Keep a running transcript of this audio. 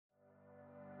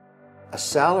A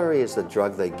salary is the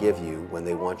drug they give you when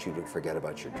they want you to forget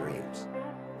about your dreams.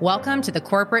 Welcome to the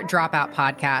Corporate Dropout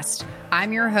Podcast.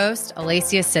 I'm your host,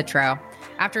 Alacia Citro.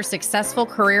 After a successful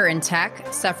career in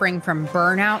tech, suffering from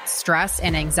burnout, stress,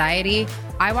 and anxiety,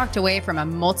 I walked away from a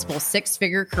multiple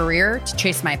six-figure career to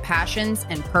chase my passions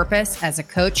and purpose as a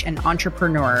coach and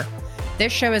entrepreneur.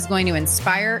 This show is going to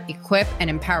inspire, equip, and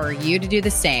empower you to do the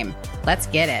same. Let's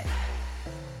get it.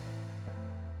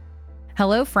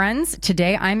 Hello, friends.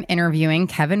 Today, I'm interviewing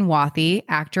Kevin Wathey,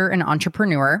 actor and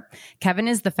entrepreneur. Kevin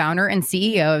is the founder and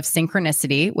CEO of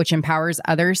Synchronicity, which empowers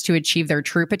others to achieve their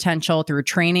true potential through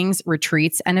trainings,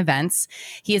 retreats, and events.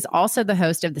 He is also the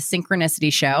host of The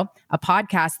Synchronicity Show, a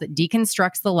podcast that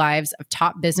deconstructs the lives of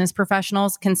top business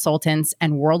professionals, consultants,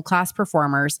 and world-class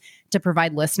performers to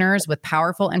provide listeners with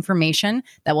powerful information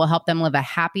that will help them live a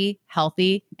happy,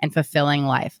 healthy, and fulfilling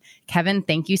life. Kevin,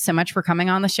 thank you so much for coming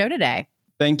on the show today.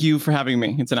 Thank you for having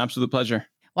me. It's an absolute pleasure.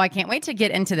 Well, I can't wait to get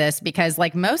into this because,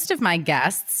 like most of my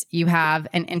guests, you have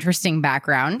an interesting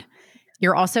background.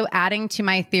 You're also adding to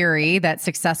my theory that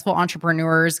successful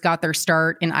entrepreneurs got their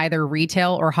start in either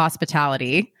retail or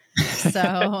hospitality.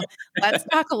 So let's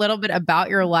talk a little bit about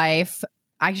your life.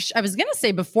 I was going to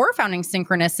say before founding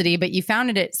Synchronicity, but you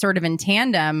founded it sort of in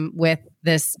tandem with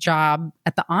this job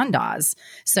at the Ondas.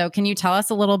 So can you tell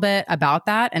us a little bit about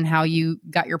that and how you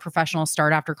got your professional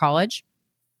start after college?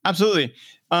 Absolutely.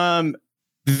 The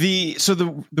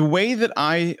way that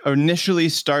I initially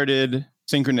started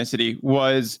Synchronicity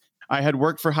was I had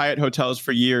worked for Hyatt Hotels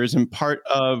for years, and part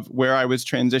of where I was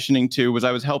transitioning to was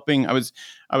I was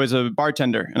a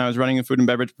bartender, and I was running a food and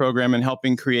beverage program and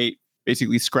helping create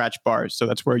basically scratch bars. So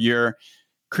that's where you're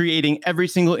creating every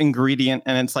single ingredient,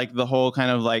 and it's like the whole kind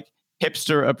of like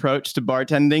hipster approach to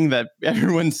bartending that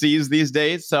everyone sees these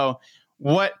days. So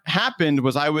what happened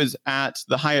was I was at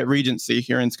the Hyatt Regency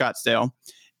here in Scottsdale,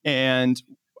 and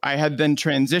I had then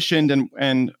transitioned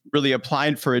and really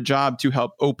applied for a job to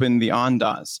help open the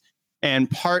Ondas. And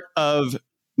part of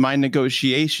my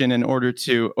negotiation in order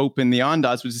to open the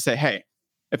Ondas was to say, hey,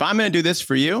 if I'm going to do this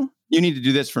for you, you need to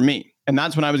do this for me. And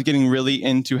that's when I was getting really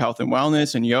into health and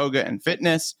wellness and yoga and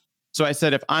fitness. So I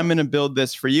said, if I'm going to build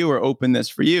this for you or open this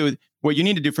for you, what you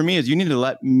need to do for me is you need to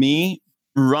let me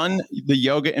run the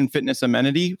yoga and fitness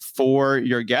amenity for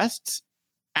your guests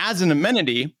as an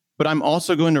amenity, but I'm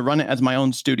also going to run it as my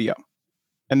own studio.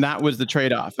 And that was the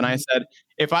trade-off. And I said,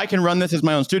 if I can run this as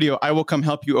my own studio, I will come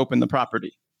help you open the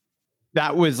property.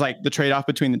 That was like the trade-off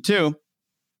between the two.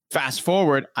 Fast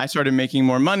forward, I started making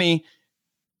more money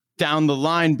down the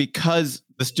line because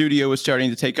the studio was starting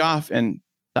to take off. And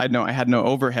side note, I had no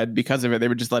overhead because of it. They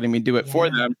were just letting me do it for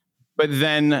them. But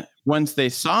then once they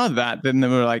saw that, then they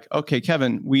were like, okay,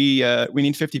 Kevin, we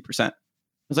need 50%. I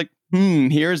was like,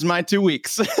 here's my 2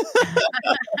 weeks.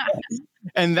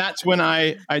 And that's when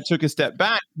I took a step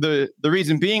back. The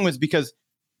reason being was because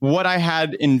what I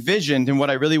had envisioned and what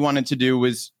I really wanted to do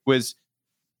was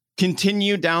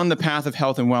continue down the path of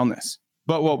health and wellness.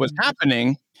 But what was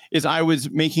happening is I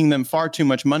was making them far too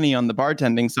much money on the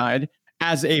bartending side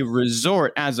as a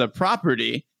resort, as a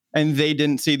property. And they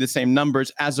didn't see the same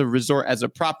numbers as a resort, as a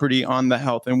property on the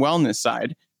health and wellness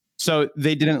side. So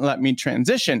they didn't let me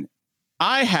transition.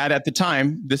 I had at the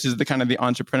time, this is the kind of the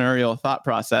entrepreneurial thought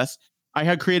process, I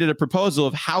had created a proposal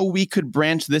of how we could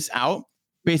branch this out,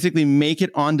 basically make it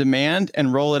on demand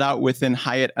and roll it out within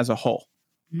Hyatt as a whole.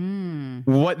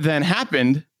 What then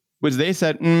happened was they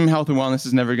said, health and wellness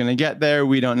is never going to get there.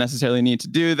 We don't necessarily need to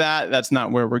do that. That's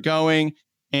not where we're going.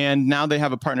 And now they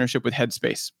have a partnership with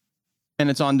Headspace. And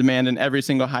it's on demand in every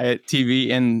single Hyatt TV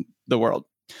in the world.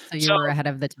 So you were ahead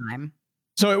of the time.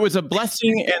 So it was a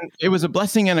blessing,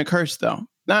 and a curse, though.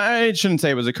 No, I shouldn't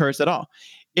say it was a curse at all.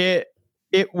 It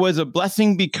was a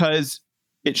blessing because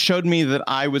it showed me that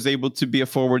I was able to be a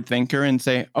forward thinker and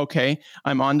say, okay,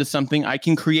 I'm onto something. I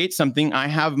can create something. I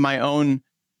have my own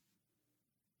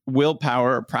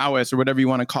willpower or prowess or whatever you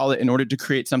want to call it in order to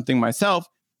create something myself.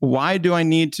 Why do I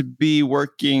need to be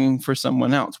working for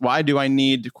someone else? Why do I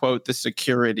need to quote the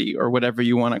security or whatever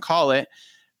you want to call it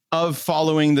of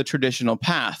following the traditional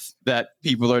path that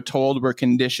people are told, we're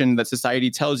conditioned, that society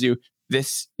tells you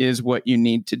this is what you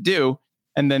need to do?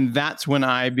 And then that's when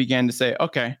I began to say,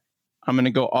 okay, I'm going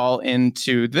to go all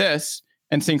into this.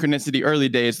 And Synchronicity early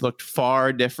days looked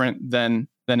far different than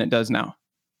it does now.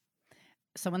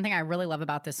 So one thing I really love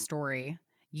about this story,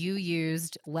 you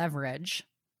used leverage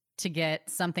to get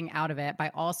something out of it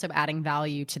by also adding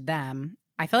value to them.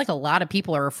 I feel like a lot of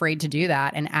people are afraid to do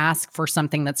that and ask for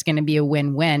something that's going to be a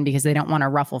win-win because they don't want to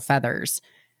ruffle feathers.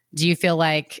 Do you feel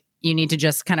like you need to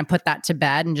just kind of put that to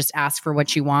bed and just ask for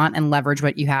what you want and leverage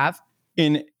what you have?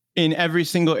 In every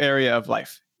single area of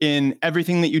life. in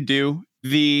everything that you do.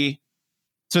 The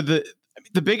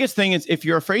biggest thing is if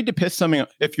you're afraid to piss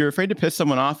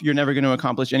someone off, you're never going to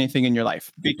accomplish anything in your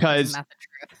life because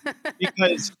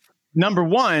because number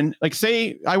one, like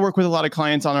say I work with a lot of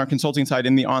clients on our consulting side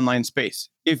in the online space.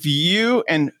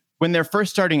 When they're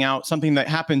first starting out, something that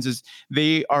happens is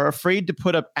they are afraid to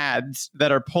put up ads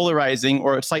that are polarizing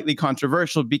or slightly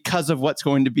controversial because of what's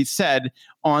going to be said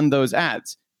on those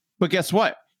ads. But guess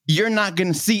what? You're not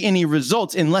going to see any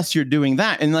results unless you're doing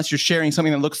that, unless you're sharing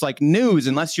something that looks like news,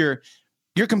 unless you're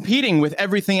competing with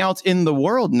everything else in the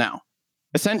world now,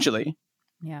 essentially.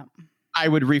 Yeah. I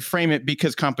would reframe it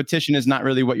because competition is not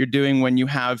really what you're doing when you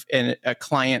have a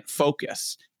client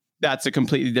focus. That's a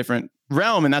completely different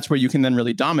realm, and that's where you can then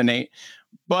really dominate.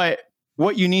 But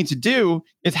what you need to do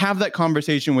is have that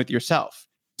conversation with yourself.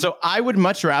 So I would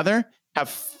much rather have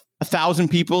 1,000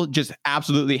 people just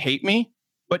absolutely hate me,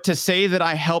 but to say that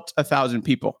I helped 1,000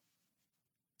 people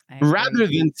rather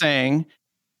than saying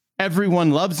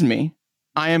everyone loves me.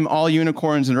 I am all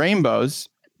unicorns and rainbows,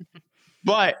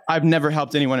 but I've never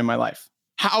helped anyone in my life.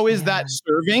 How is that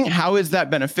serving? How is that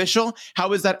beneficial?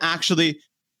 How is that actually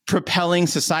propelling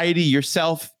society,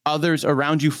 yourself, others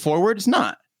around you forward? It's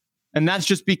not. And that's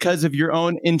just because of your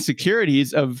own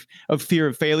insecurities of fear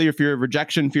of failure, fear of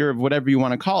rejection, fear of whatever you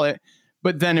want to call it.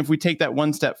 But then if we take that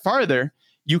one step farther,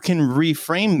 you can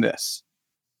reframe this.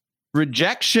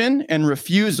 Rejection and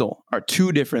refusal are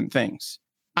two different things.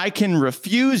 I can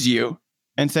refuse you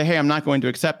and say, hey, I'm not going to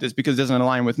accept this because it doesn't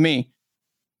align with me.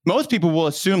 Most people will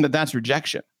assume that that's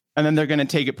rejection. And then they're going to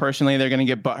take it personally. They're going to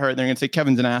get butthurt. They're going to say,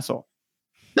 Kevin's an asshole.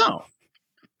 No,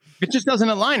 it just doesn't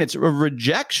align. It's a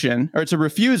rejection, or it's a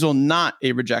refusal, not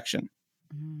a rejection.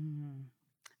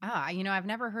 I've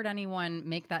never heard anyone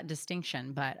make that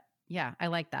distinction, but yeah, I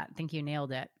like that. I think you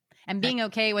nailed it. And being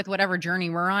okay with whatever journey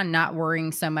we're on, not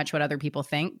worrying so much what other people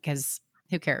think, because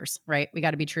who cares, right? We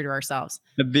got to be true to ourselves.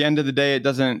 At the end of the day, it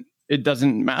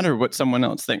doesn't matter what someone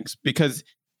else thinks, because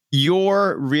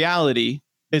your reality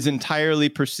is entirely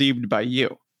perceived by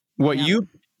you. What you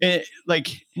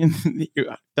like,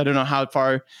 I don't know how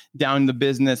far down the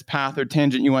business path or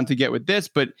tangent you want to get with this,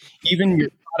 but even your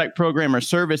product, program, or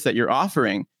service that you're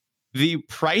offering, the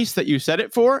price that you set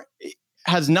it for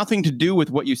has nothing to do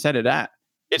with what you set it at.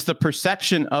 It's the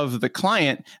perception of the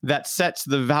client that sets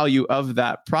the value of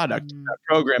that product, that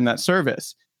program, that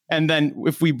service. And then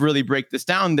if we really break this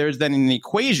down, there's then an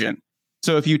equation.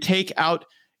 So if you take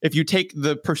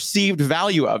the perceived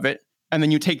value of it, and then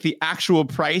you take the actual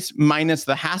price minus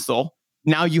the hassle,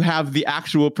 now you have the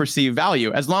actual perceived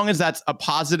value. As long as that's a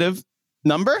positive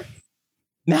number,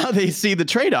 now they see the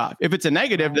trade-off. If it's a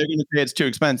negative, they're going to say it's too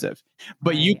expensive.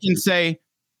 But you can say,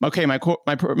 okay, my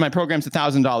program's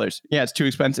 $1,000. Yeah, it's too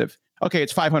expensive. Okay,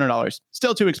 it's $500.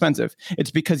 Still too expensive.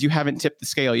 It's because you haven't tipped the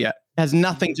scale yet. It has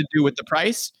nothing to do with the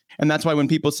price. And that's why when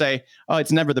people say, oh,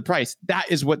 it's never the price,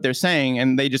 that is what they're saying.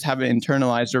 And they just haven't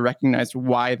internalized or recognized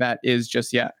why that is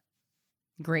just yet.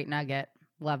 Great nugget.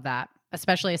 Love that.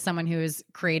 Especially as someone who is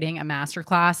creating a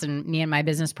masterclass, and me and my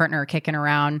business partner are kicking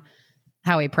around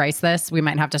how we price this. We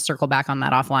might have to circle back on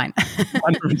that offline.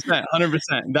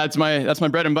 100%. That's my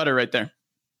bread and butter right there.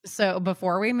 So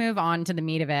before we move on to the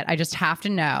meat of it, I just have to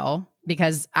know,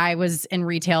 because I was in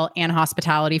retail and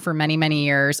hospitality for many, many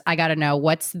years. I got to know,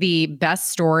 what's the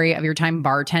best story of your time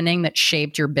bartending that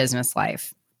shaped your business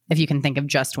life? If you can think of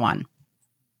just one.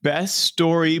 Best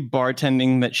story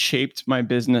bartending that shaped my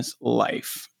business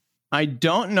life. I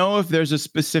don't know if there's a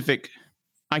specific,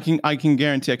 I can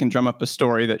guarantee I can drum up a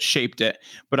story that shaped it,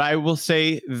 but I will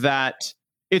say that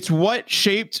it's what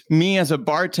shaped me as a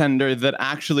bartender that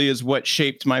actually is what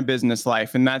shaped my business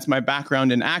life. And that's my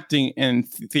background in acting and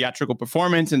theatrical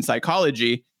performance and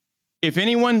psychology. If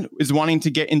anyone is wanting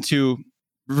to get into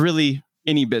really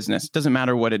any business, doesn't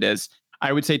matter what it is,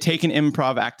 I would say take an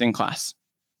improv acting class,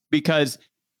 because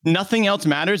nothing else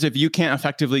matters if you can't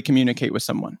effectively communicate with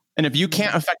someone. And if you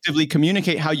can't effectively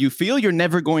communicate how you feel, you're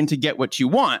never going to get what you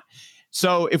want.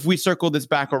 So if we circle this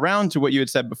back around to what you had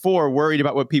said before, worried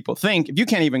about what people think, if you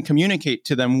can't even communicate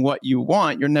to them what you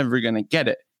want, you're never going to get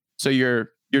it. So you're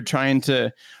trying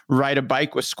to ride a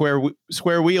bike with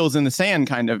square wheels in the sand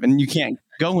kind of, and you can't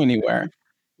go anywhere.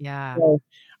 Yeah. So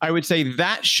I would say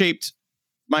that shaped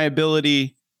my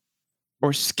ability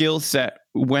or skill set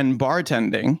when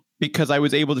bartending, because I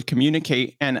was able to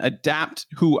communicate and adapt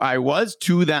who I was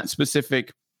to that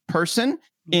specific person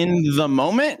in the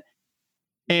moment,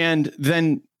 and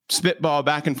then spitball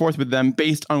back and forth with them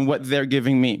based on what they're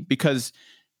giving me. Because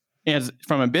as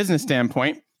from a business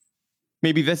standpoint,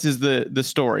 maybe this is the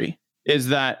story, is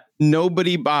that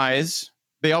nobody buys,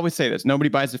 they always say this, nobody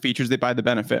buys the features, they buy the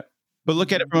benefit. But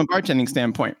look at it from a bartending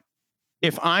standpoint.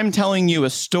 if I'm telling you a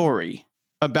story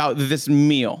about this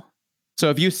meal, so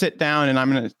if you sit down and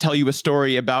I'm going to tell you a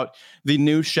story about the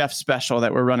new chef special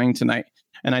that we're running tonight,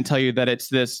 and I tell you that it's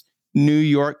this New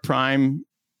York prime,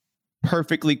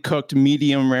 perfectly cooked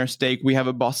medium rare steak. We have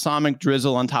a balsamic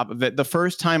drizzle on top of it. The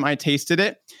first time I tasted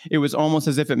it, it was almost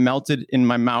as if it melted in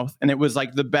my mouth. And it was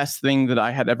like the best thing that I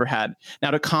had ever had.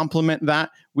 Now, to complement that,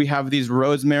 we have these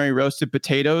rosemary roasted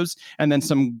potatoes and then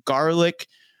some garlic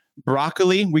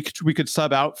broccoli. We could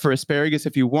sub out for asparagus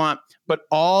if you want, but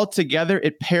all together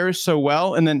it pairs so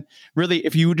well. And then really,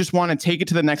 if you just want to take it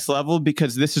to the next level,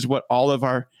 because this is what all of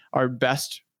our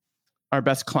best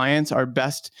clients, our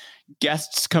best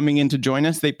guests coming in to join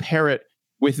us, they pair it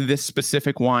with this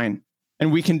specific wine.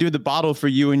 And we can do the bottle for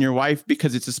you and your wife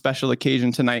because it's a special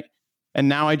occasion tonight. And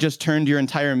now I just turned your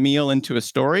entire meal into a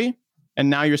story. And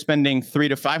now you're spending $300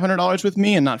 to $500 with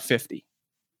me and not $50.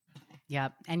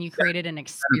 Yep. And you created an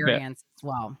experience as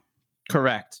well.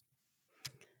 Correct.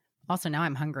 Also, now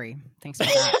I'm hungry. Thanks for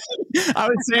that. I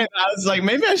was like,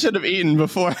 maybe I should have eaten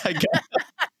before I got.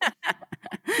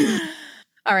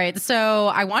 All right. So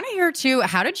I want to hear too,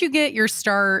 how did you get your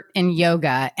start in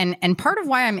yoga? And part of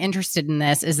why I'm interested in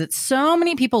this is that so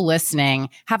many people listening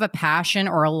have a passion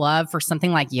or a love for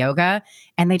something like yoga,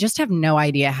 and they just have no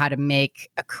idea how to make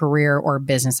a career or a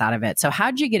business out of it. So how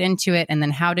did you get into it? And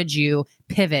then how did you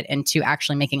pivot into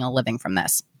actually making a living from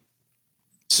this?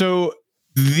 So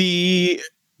the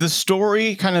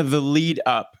story, kind of the lead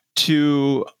up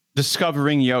to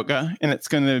discovering yoga, and it's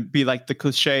going to be like the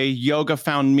cliche, yoga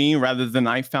found me rather than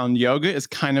I found yoga, is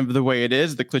kind of the way it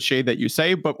is, the cliche that you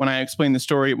say. But when I explain the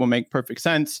story, it will make perfect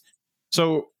sense.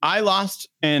 So I lost,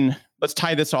 and let's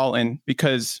tie this all in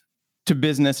because to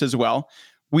business as well,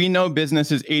 we know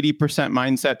business is 80%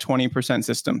 mindset, 20%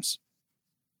 systems.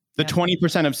 The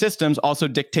 20% of systems also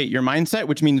dictate your mindset,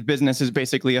 which means business is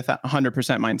basically 100%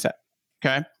 mindset.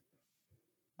 Okay.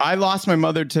 I lost my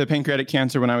mother to pancreatic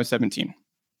cancer when I was 17.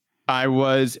 I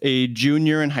was a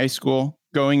junior in high school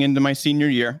going into my senior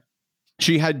year.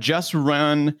 She had just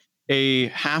run a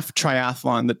half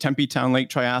triathlon, the Tempe Town Lake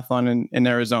Triathlon in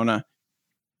Arizona.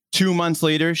 2 months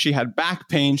later, she had back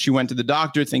pain. She went to the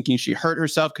doctor thinking she hurt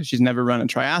herself because she's never run a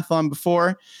triathlon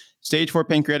before. Stage 4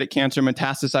 pancreatic cancer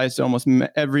metastasized to almost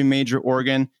every major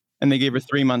organ, and they gave her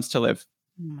 3 months to live.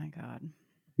 Oh my God.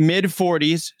 Mid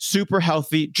 40s, super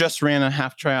healthy, just ran a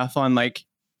half triathlon,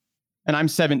 and I'm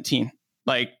 17.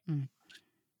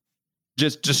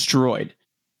 Just destroyed.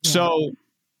 Yeah. So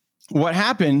what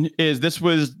happened is this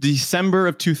was December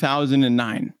of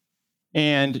 2009.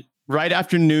 And right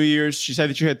after New Year's, she said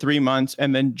that she had 3 months.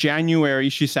 And then January,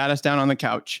 she sat us down on the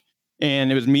couch.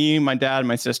 And it was me, my dad, and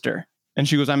my sister. And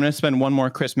she goes, I'm going to spend one more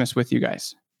Christmas with you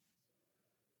guys.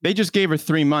 They just gave her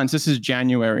 3 months. This is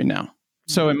January now.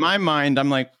 So in my mind, I'm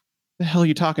like, the hell are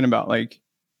you talking about?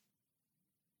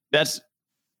 That's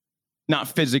not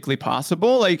physically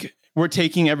possible. We're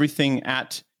taking everything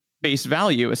at face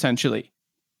value, essentially.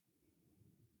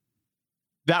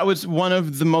 That was one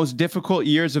of the most difficult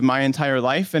years of my entire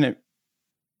life. And it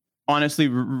honestly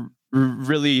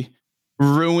really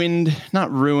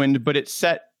not ruined, but it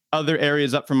set other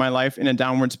areas up for my life in a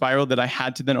downward spiral that I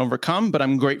had to then overcome. But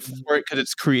I'm grateful for it because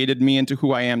it's created me into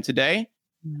who I am today.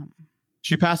 Yeah.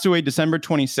 She passed away December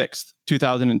 26th,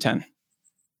 2010.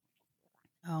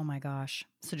 Oh my gosh.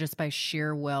 So just by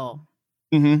sheer will.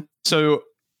 Mm-hmm. So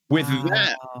with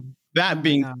that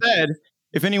being said,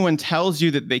 if anyone tells you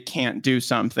that they can't do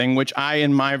something, which I,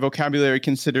 in my vocabulary,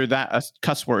 consider that a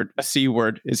cuss word, a C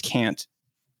word is can't,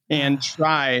 and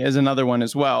try is another one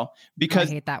as well,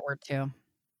 because I hate that word too.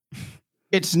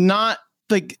 It's not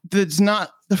that's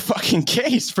not the fucking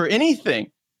case for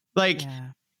anything.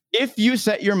 If you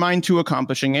set your mind to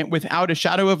accomplishing it, without a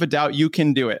shadow of a doubt, you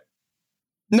can do it.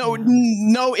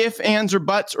 No ifs, ands, or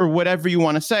buts, or whatever you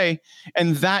want to say.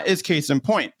 And that is case in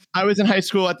point. I was in high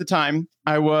school at the time.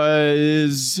 I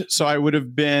was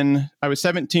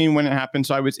 17 when it happened.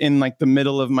 So I was in the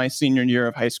middle of my senior year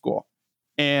of high school.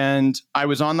 And I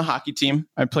was on the hockey team.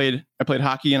 I played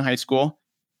hockey in high school.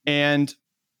 And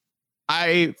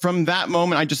from that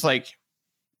moment, I just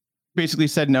basically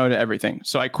said no to everything.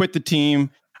 So I quit the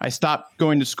team. I stopped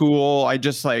going to school. I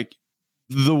just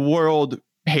the world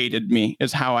hated me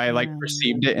is how I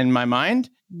perceived it in my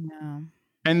mind. Yeah.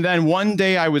 And then one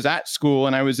day I was at school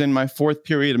and I was in my 4th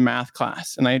period of math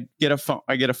class, and I get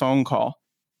a phone call,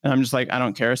 and I'm just I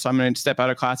don't care. So I'm going to step out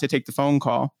of class. I take the phone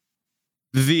call.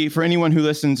 For anyone who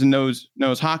listens and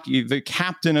knows hockey, the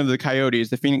captain of the Coyotes,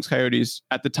 the Phoenix Coyotes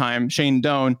at the time, Shane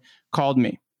Doan, called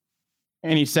me,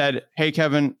 and he said, "Hey,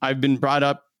 Kevin, I've been brought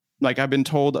up, I've been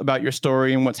told about your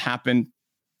story and what's happened.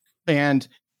 And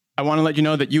I want to let you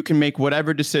know that you can make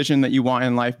whatever decision that you want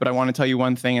in life, but I want to tell you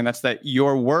one thing, and that's that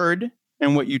your word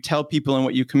and what you tell people and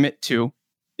what you commit to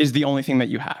is the only thing that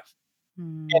you have.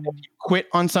 And if you quit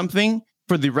on something,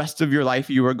 for the rest of your life,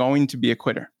 you are going to be a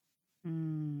quitter.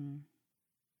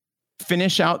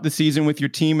 Finish out the season with your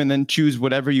team and then choose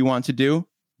whatever you want to do,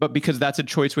 but because that's a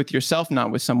choice with yourself,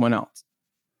 not with someone else.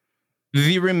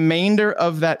 The remainder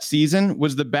of that season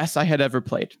was the best I had ever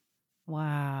played.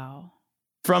 Wow.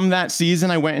 From that season,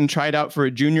 I went and tried out for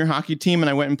a junior hockey team, and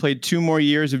I went and played 2 more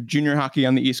years of junior hockey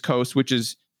on the East Coast, which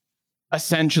is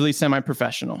essentially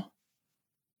semi-professional.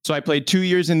 So I played 2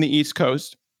 years in the East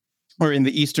Coast, or in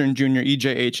the Eastern Junior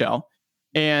EJHL.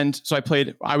 And so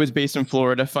I was based in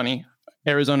Florida. Funny,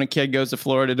 Arizona kid goes to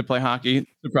Florida to play hockey,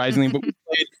 surprisingly, but we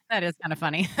played That is kind of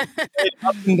funny.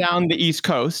 up and down the East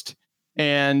Coast.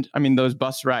 And I mean, those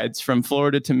bus rides from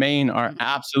Florida to Maine are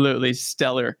absolutely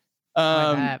stellar.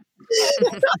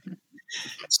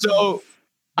 So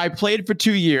I played for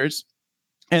 2 years,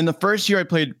 and the first year I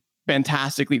played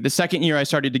fantastically. The second year I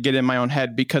started to get in my own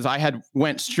head because I had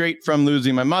went straight from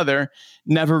losing my mother,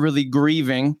 never really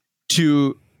grieving,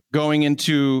 to going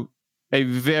into a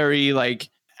very like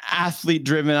athlete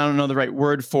driven, I don't know the right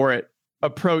word for it,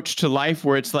 approach to life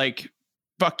where it's like,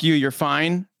 fuck you, you're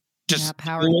fine. Just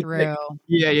power through.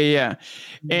 Yeah.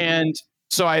 And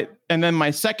so and then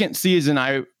my second season,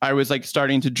 I was like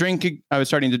starting to drink. I was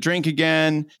starting to drink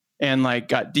again, and like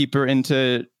got deeper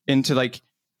into like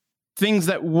things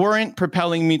that weren't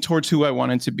propelling me towards who I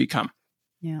wanted to become.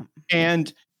 Yeah.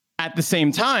 And at the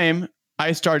same time,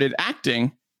 I started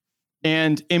acting.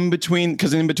 And in between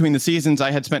the seasons,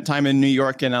 I had spent time in New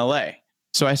York and LA.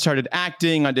 So I started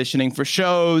acting, auditioning for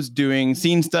shows, doing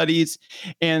scene studies.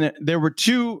 And there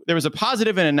was a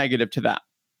positive and a negative to that.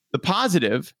 The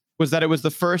positive was that it was the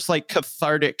first like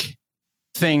cathartic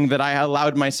thing that I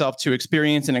allowed myself to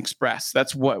experience and express.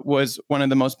 That's what was one of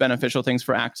the most beneficial things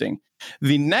for acting.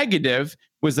 The negative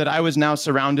was that I was now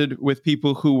surrounded with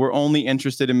people who were only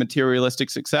interested in materialistic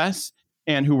success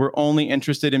and who were only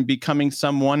interested in becoming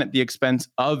someone at the expense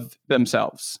of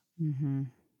themselves. Mm-hmm.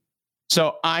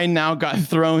 So I now got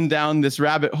thrown down this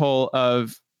rabbit hole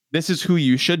of this is who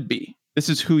you should be. This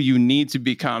is who you need to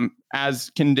become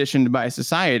as conditioned by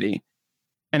society.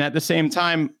 And at the same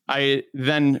time, I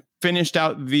then finished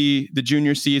out the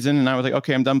junior season, and I was like,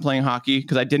 okay, I'm done playing hockey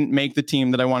because I didn't make the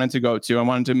team that I wanted to go to. I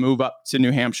wanted to move up to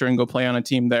New Hampshire and go play on a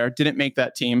team there. Didn't make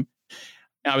that team.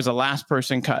 I was the last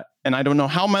person cut. And I don't know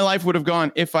how my life would have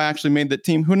gone if I actually made the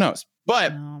team. Who knows?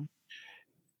 But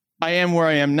I am where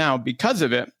I am now because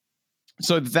of it.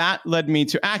 So that led me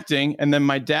to acting. And then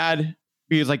my dad,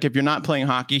 he was like, if you're not playing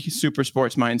hockey, super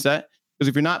sports mindset. Because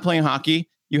if you're not playing hockey,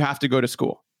 you have to go to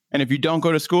school. And if you don't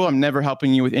go to school, I'm never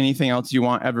helping you with anything else you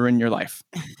want ever in your life.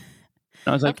 And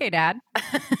I was like, okay, Dad.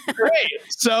 Great.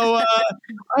 So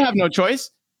I have no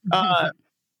choice.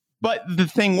 But the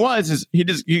thing is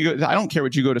he goes, I don't care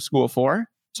what you go to school for.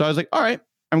 So I was like, all right,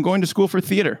 I'm going to school for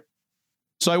theater.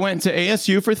 So I went to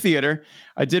ASU for theater.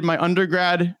 I did my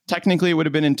undergrad. Technically, it would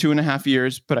have been in 2.5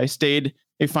 years, but I stayed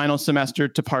a final semester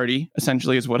to party,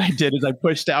 essentially, is what I did. Is I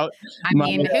pushed out. I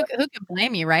mean, who could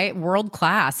blame you, right? World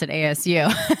class at ASU.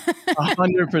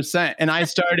 100%. And I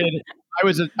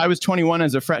was 21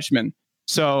 as a freshman.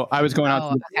 So I was going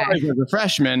out to the bars as a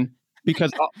freshman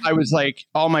because I was like,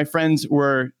 all my friends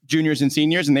were juniors and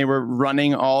seniors and they were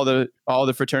running all the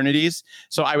fraternities.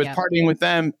 So I was partying with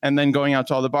them and then going out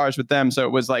to all the bars with them. So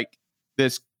it was like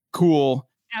this cool.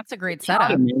 That's a great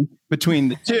setup between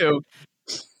the two.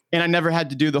 And I never had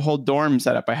to do the whole dorm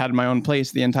setup. I had my own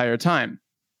place the entire time.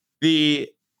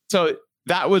 So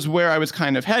that was where I was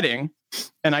kind of heading.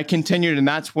 And I continued. And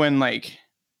that's when like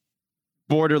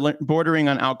bordering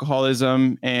on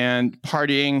alcoholism and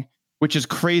partying, which is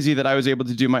crazy that I was able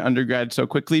to do my undergrad so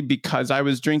quickly because I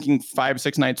was drinking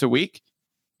 5-6 nights a week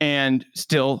and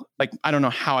still like, I don't know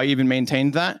how I even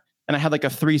maintained that. And I had like a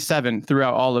 3.7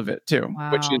 throughout all of it too,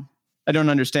 which is, I don't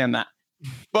understand that.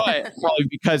 But probably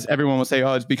because everyone will say,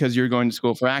 oh, it's because you're going to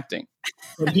school for acting.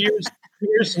 So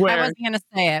here's where I wasn't going to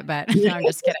say it, but no, I'm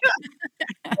just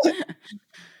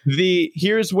kidding.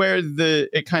 Here's where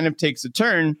it kind of takes a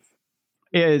turn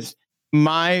is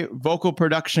my vocal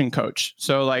production coach.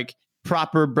 So like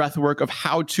proper breath work of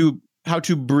how to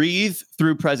breathe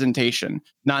through presentation,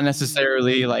 not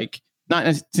necessarily like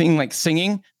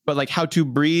singing, but like how to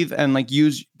breathe and like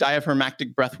use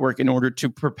diaphragmatic breath work in order to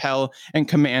propel and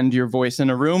command your voice in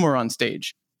a room or on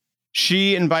stage.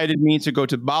 She invited me to go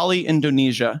to Bali,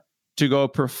 Indonesia, to go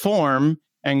perform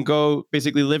and go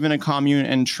basically live in a commune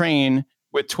and train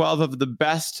with 12 of the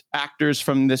best actors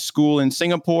from this school in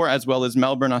Singapore, as well as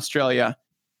Melbourne, Australia.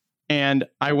 And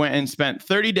I went and spent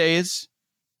 30 days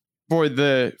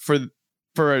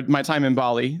for my time in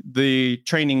Bali, the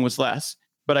training was less,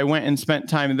 but I went and spent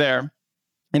time there.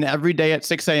 And every day at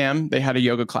 6 a.m., they had a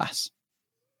yoga class.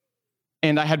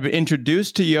 And I had been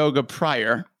introduced to yoga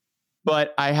prior,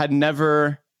 but I had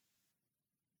never,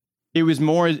 it was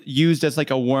more used as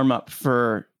like a warm up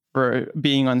for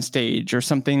being on stage or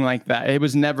something like that. It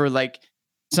was never like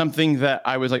something that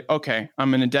I was like, okay, I'm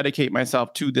going to dedicate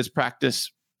myself to this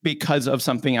practice because of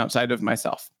something outside of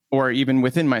myself or even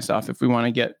within myself, if we want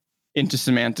to get into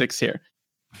semantics here.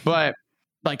 But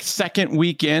like second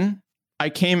week in, I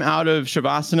came out of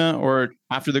Shavasana, or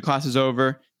after the class is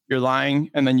over, you're lying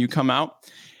and then you come out,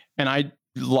 and I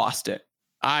lost it.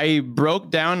 I broke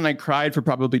down and I cried for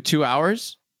probably 2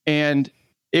 hours, and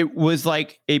it was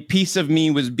like a piece of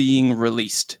me was being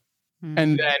released.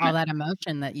 And then all that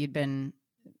emotion that you'd been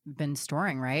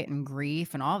storing, right? And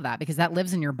grief and all of that, because that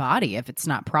lives in your body if it's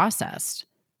not processed.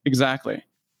 Exactly.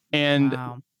 And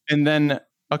wow. And then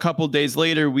a couple of days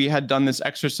later, we had done this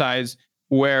exercise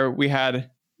where we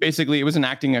had, basically it was an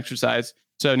acting exercise.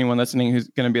 So anyone listening who's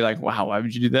going to be like, wow, why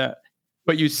would you do that?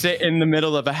 But you sit in the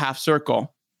middle of a half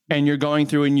circle and you're going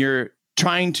through and you're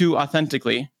trying to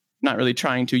authentically, not really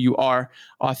trying to, you are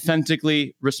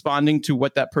authentically responding to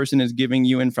what that person is giving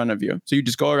you in front of you. So you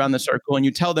just go around the circle and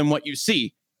you tell them what you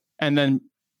see, and then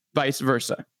vice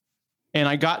versa. And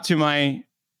I got to my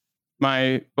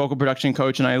vocal production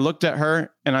coach and I looked at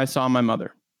her and I saw my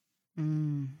mother.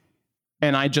 And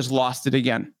I just lost it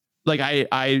again. Like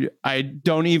I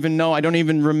don't even know. I don't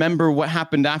even remember what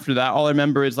happened after that. All I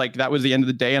remember is like, that was the end of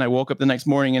the day. And I woke up the next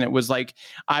morning and it was like,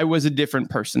 I was a different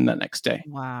person the next day.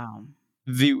 Wow.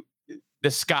 The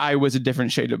sky was a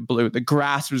different shade of blue. The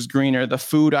grass was greener. The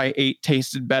food I ate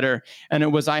tasted better. And it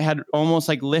was, I had almost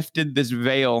like lifted this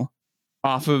veil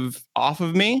off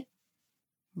of me.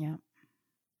 Yeah.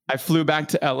 I flew back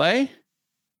to LA.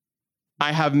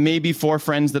 I have maybe 4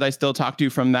 friends that I still talk to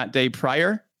from that day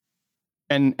prior.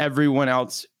 And everyone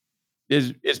else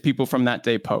is people from that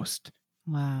day post.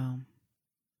 Wow.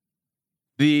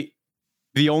 The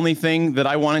only thing that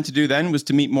I wanted to do then was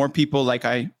to meet more people like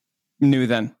I knew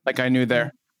then, like I knew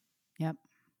there. Yep.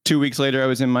 2 weeks later, I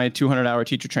was in my 200-hour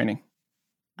teacher training.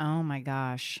 Oh my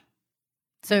gosh.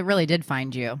 So it really did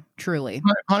find you, truly.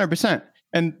 100%.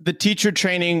 And the teacher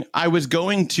training I was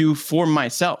going to for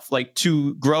myself, like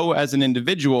to grow as an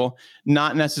individual,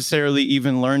 not necessarily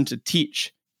even learn to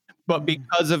teach. But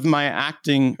because of my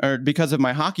acting, or because of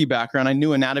my hockey background, I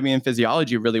knew anatomy and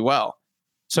physiology really well.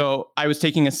 So I was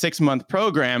taking a 6-month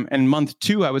program, and month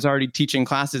 2, I was already teaching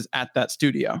classes at that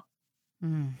studio.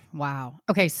 Wow.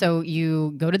 Okay. So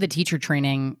you go to the teacher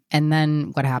training, and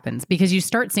then what happens? Because you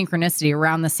start Synchronicity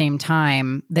around the same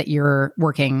time that you're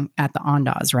working at the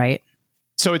Ondas, right?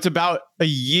 So it's about a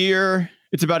year.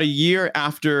 It's about a year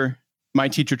after my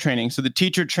teacher training. So the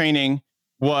teacher training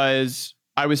was,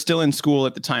 I was still in school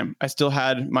at the time. I still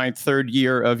had my 3rd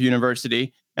year of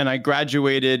university, and I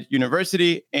graduated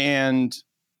university and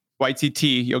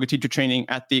YTT, yoga teacher training,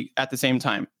 at the same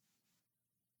time.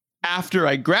 After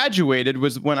I graduated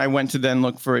was when I went to then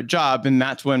look for a job, and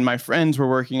that's when my friends were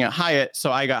working at Hyatt,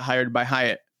 so I got hired by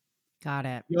Hyatt. Got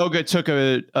it. Yoga took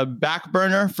a back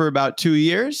burner for about 2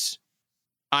 years.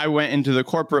 I went into the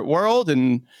corporate world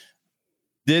and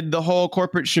did the whole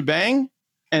corporate shebang.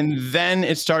 And then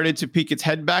it started to peek its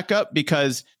head back up,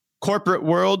 because corporate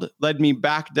world led me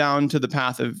back down to the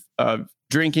path of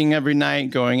drinking every night,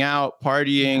 going out,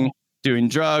 partying, doing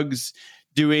drugs,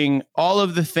 doing all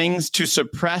of the things to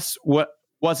suppress what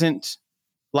wasn't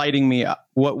lighting me up,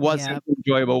 what wasn't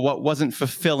enjoyable, what wasn't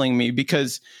fulfilling me,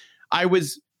 because I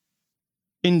was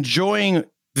enjoying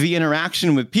the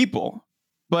interaction with people,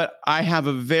 but I have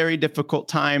a very difficult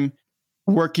time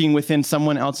working within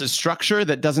someone else's structure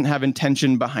that doesn't have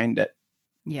intention behind it.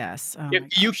 Yes. Oh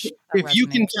if you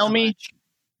can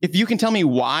tell me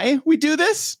why we do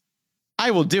this,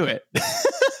 I will do it.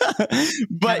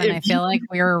 But Kevin, I feel like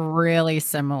we're really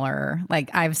similar.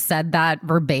 Like, I've said that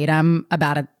verbatim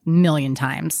about 1 million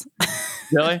times.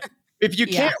 Really? If you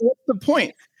can't, what's the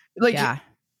point? Like,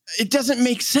 it doesn't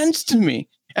make sense to me.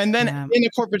 And then in a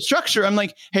corporate structure, I'm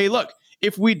like, hey, look,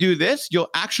 if we do this, you'll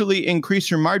actually increase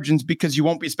your margins because you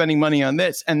won't be spending money on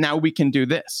this. And now we can do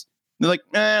this. They're like,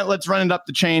 let's run it up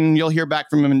the chain. You'll hear back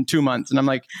from them in 2 months. And I'm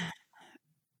like,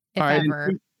 all right,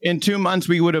 in 2 months,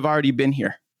 we would have already been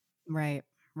here. Right.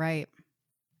 Right.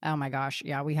 Oh my gosh.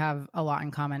 Yeah, we have a lot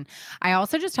in common. I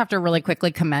also just have to really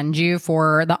quickly commend you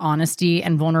for the honesty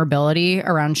and vulnerability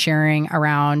around sharing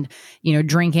around,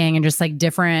 drinking and just like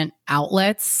different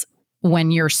outlets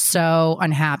when you're so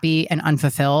unhappy and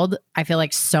unfulfilled. I feel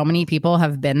like so many people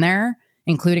have been there,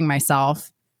 including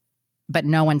myself, but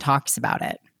no one talks about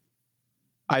it.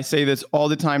 I say this all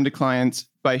the time to clients.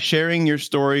 By sharing your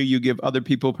story, you give other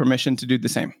people permission to do the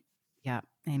same. Yeah.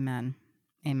 Amen.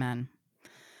 Amen.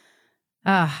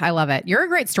 I love it. You're a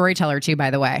great storyteller too, by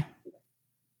the way.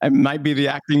 I might be the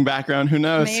acting background. Who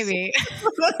knows? Maybe.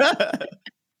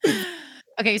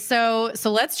 Okay, so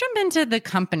let's jump into the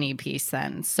company piece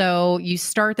then. So you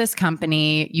start this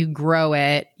company, you grow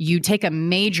it, you take a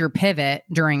major pivot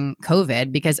during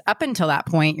COVID because up until that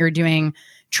point, you're doing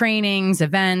trainings,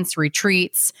 events,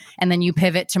 retreats, and then you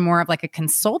pivot to more of like a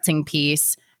consulting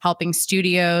piece, helping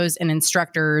studios and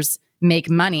instructors make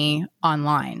money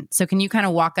online. So can you kind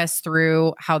of walk us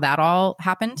through how that all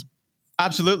happened?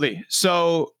 Absolutely.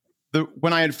 So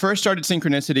when I had first started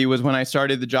Synchronicity was when I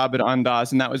started the job at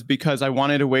Ondas, and that was because I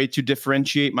wanted a way to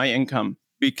differentiate my income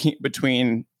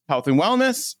between health and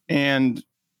wellness and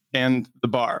the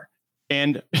bar.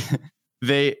 And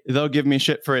they'll give me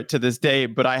shit for it to this day,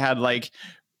 but I had like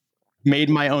made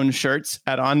my own shirts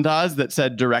at Ondas that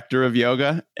said director of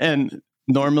yoga. And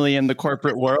normally in the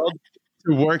corporate world,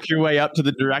 to work your way up to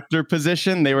the director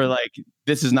position, they were like,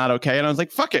 this is not okay. And I was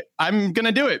like, fuck it. I'm going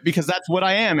to do it because that's what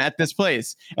I am at this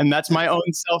place. And that's my own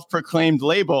self-proclaimed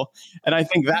label. And I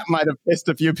think that might have pissed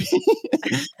a few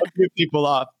people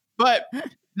off. But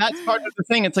that's part of the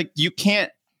thing. It's like, you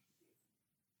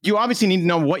obviously need to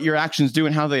know what your actions do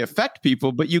and how they affect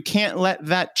people, but you can't let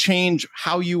that change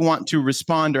how you want to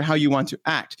respond or how you want to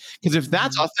act. Because if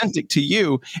that's authentic to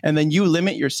you and then you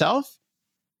limit yourself,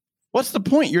 what's the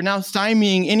point? You're now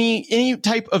stymieing any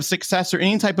type of success or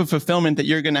any type of fulfillment that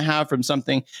you're going to have from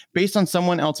something based on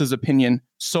someone else's opinion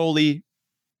solely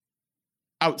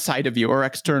outside of you or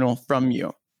external from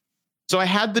you. So I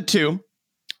had the two.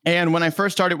 And when I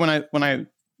first started, when I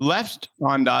left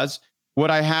Ondas,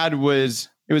 what I had was,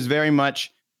 it was very much,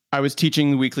 I was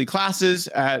teaching weekly classes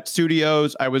at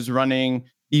studios. I was running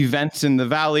events in the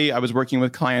Valley. I was working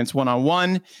with clients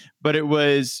one-on-one, but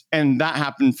and that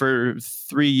happened for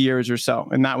 3 years or so.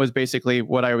 And that was basically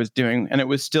what I was doing. And it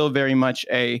was still very much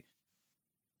a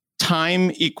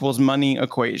time equals money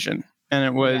equation. And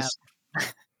it was,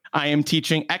 I am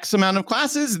teaching X amount of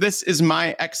classes. This is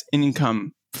my X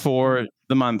income for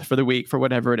the month, for the week, for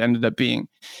whatever it ended up being.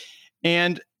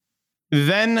 And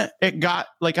then it got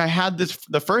like, I had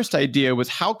the first idea was,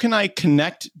 how can I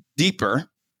connect deeper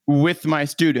with my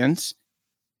students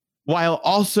while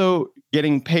also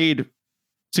getting paid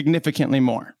significantly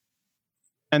more?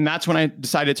 And that's when I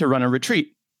decided to run a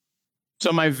retreat.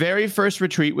 So my very first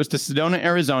retreat was to Sedona,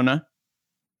 Arizona.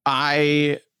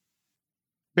 I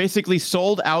basically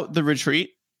sold out the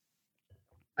retreat.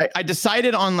 I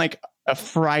decided on like a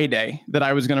Friday that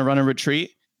I was going to run a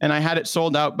retreat, and I had it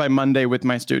sold out by Monday with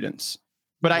my students.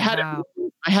 But I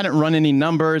hadn't run any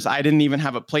numbers. I didn't even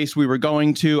have a place we were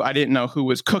going to. I didn't know who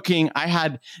was cooking. I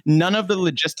had none of the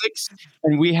logistics.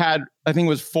 And we had, I think it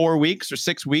was 4 weeks or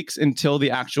 6 weeks until the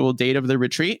actual date of the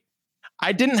retreat.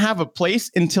 I didn't have a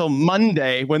place until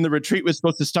Monday when the retreat was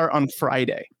supposed to start on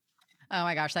Friday. Oh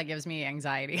my gosh, that gives me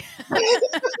anxiety.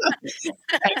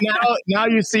 And now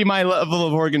you see my level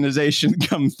of organization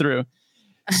come through.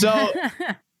 So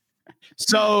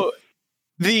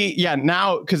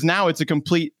now it's a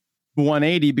complete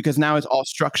 180 because now it's all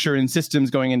structure and systems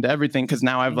going into everything. Because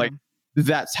now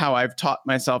that's how I've taught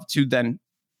myself to then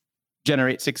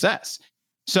generate success.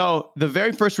 So the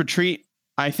very first retreat,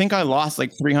 I think I lost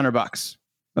like $300.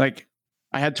 Like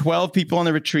I had 12 people on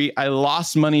the retreat. I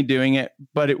lost money doing it,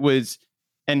 but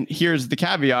and here's the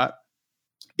caveat.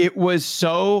 It was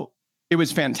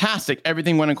fantastic.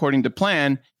 Everything went according to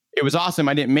plan. It was awesome.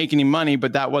 I didn't make any money,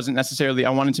 but that wasn't necessarily, I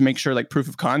wanted to make sure like proof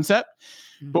of concept.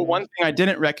 Mm-hmm. But one thing I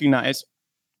didn't recognize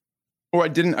or I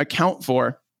didn't account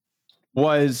for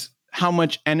was how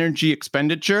much energy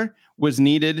expenditure was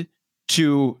needed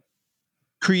to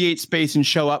create space and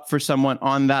show up for someone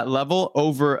on that level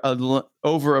over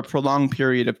a prolonged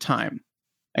period of time.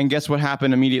 And guess what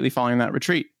happened immediately following that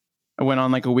retreat? I went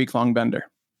on like a week-long bender.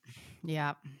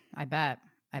 Yeah, I bet.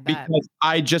 Because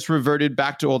I just reverted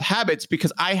back to old habits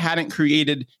because I hadn't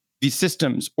created the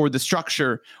systems or the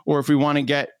structure, or if we want to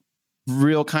get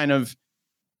real kind of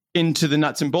into the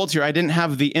nuts and bolts here, I didn't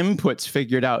have the inputs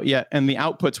figured out yet, and the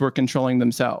outputs were controlling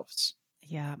themselves.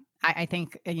 Yeah. I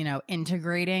think,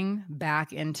 integrating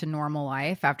back into normal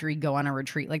life after you go on a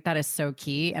retreat like that is so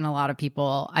key. And a lot of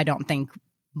people, I don't think,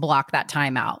 block that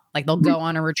time out. Like they'll go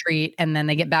on a retreat and then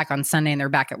they get back on Sunday and they're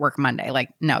back at work Monday. Like,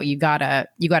 no, you gotta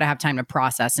have time to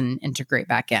process and integrate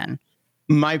back in.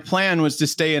 My plan was to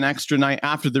stay an extra night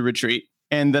after the retreat.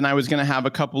 And then I was going to have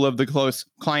a couple of the close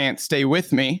clients stay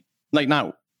with me, like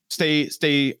not stay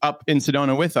up in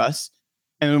Sedona with us.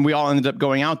 And we all ended up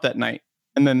going out that night.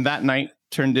 And then that night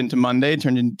turned into Monday,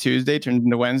 turned into Tuesday, turned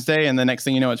into Wednesday. And the next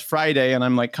thing you know, it's Friday. And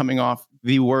I'm like coming off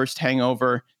the worst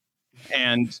hangover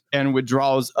and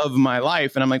withdrawals of my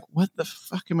life. And I'm like, what the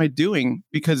fuck am I doing?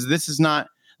 Because this is not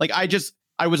like,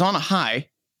 I was on a high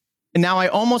and now I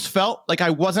almost felt like I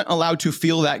wasn't allowed to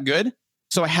feel that good.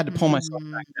 So I had to pull myself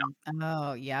back down.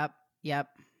 Oh, yep.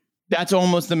 That's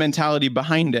almost the mentality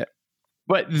behind it.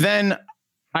 But then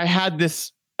I had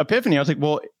this epiphany. I was like,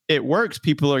 well, it works.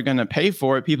 People are going to pay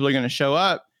for it. People are going to show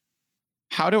up.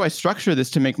 How do I structure this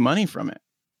to make money from it?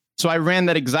 So I ran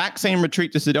that exact same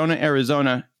retreat to Sedona,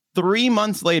 Arizona 3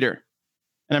 months later,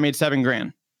 and I made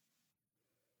 $7,000.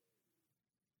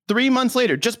 3 months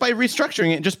later, just by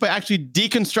restructuring it, just by actually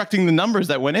deconstructing the numbers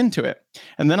that went into it.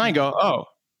 And then I go, oh,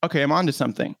 okay, I'm onto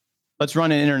something. Let's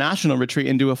run an international retreat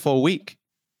and do a full week.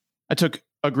 I took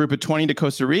a group of 20 to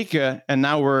Costa Rica, and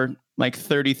now we're like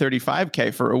 30,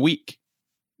 35K for a week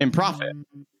in profit.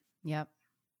 Yep.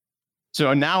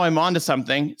 So now I'm onto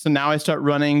something. So now I start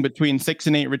running between 6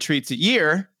 and 8 retreats a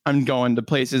year. I'm going to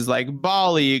places like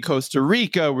Bali, Costa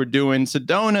Rica. We're doing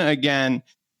Sedona again.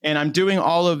 And I'm doing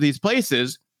all of these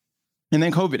places. And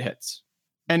then COVID hits.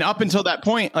 And up until that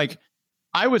point, like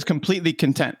I was completely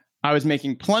content. I was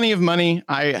making plenty of money.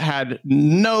 Everything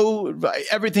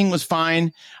was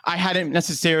fine. I hadn't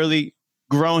necessarily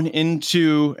grown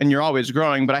into, and you're always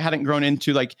growing, but I hadn't grown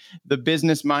into like the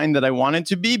business mind that I wanted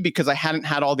to be because I hadn't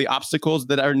had all the obstacles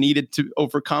that are needed to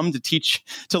overcome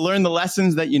to learn the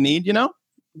lessons that you need, you know?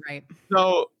 Right.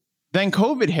 So then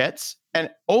COVID hits and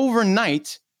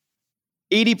overnight,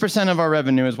 80% of our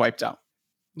revenue is wiped out.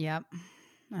 Yep.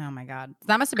 Oh my God.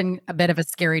 That must have been a bit of a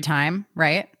scary time,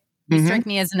 right? You strike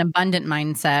me as an abundant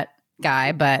mindset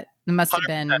guy, but it must have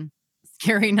 100%. Been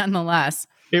scary nonetheless.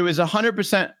 It was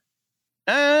 100%.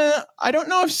 I don't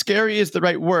know if scary is the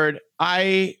right word.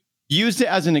 I used it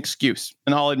as an excuse,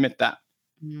 and I'll admit that.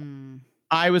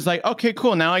 I was like, okay,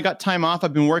 cool. Now I got time off.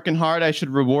 I've been working hard. I should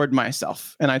reward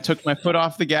myself. And I took my foot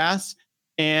off the gas,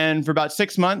 and for about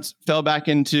 6 months, fell back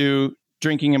into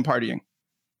drinking and partying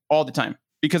all the time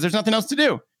because there's nothing else to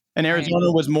do. And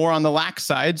Arizona was more on the lax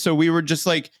side. So we were just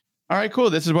like, all right, cool.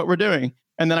 This is what we're doing.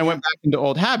 And then I went back into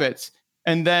old habits.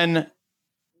 And then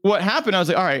what happened, I was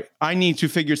like, all right, I need to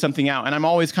figure something out. And I'm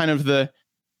always kind of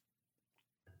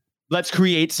let's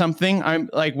create something. I'm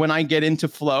like, when I get into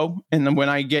flow and then when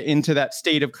I get into that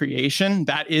state of creation,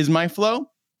 that is my flow.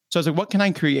 So I was like, what can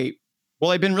I create?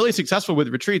 Well, I've been really successful with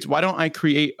retreats. Why don't I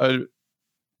create a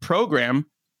program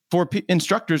for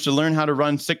instructors to learn how to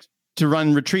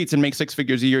run retreats and make 6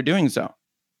 figures a year doing so?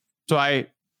 So I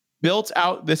built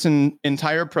out this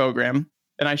entire program.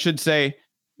 And I should say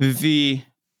the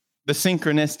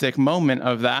synchronistic moment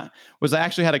of that was I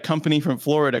actually had a company from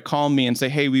Florida call me and say,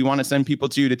 hey, we want to send people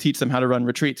to you to teach them how to run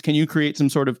retreats. Can you create some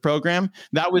sort of program?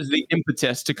 That was the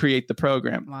impetus to create the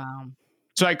program. Wow.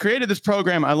 So I created this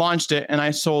program, I launched it, and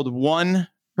I sold 1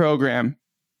 program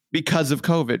because of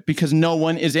COVID, because no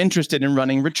one is interested in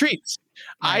running retreats.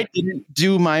 Right. I didn't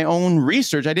do my own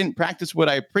research. I didn't practice what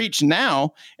I preach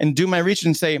now and do my research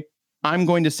and say, I'm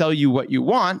going to sell you what you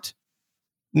want,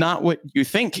 not what you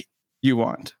think you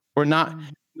want, or not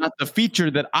the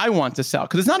feature that I want to sell.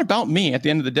 Because it's not about me at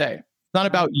the end of the day. It's not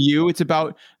about you. It's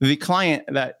about the client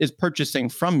that is purchasing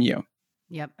from you.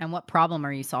 Yep. And what problem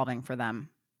are you solving for them?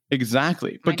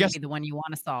 Exactly. But guess the one you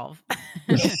want to solve,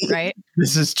 right?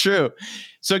 This is true.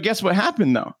 So guess what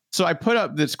happened though? So I put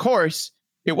up this course.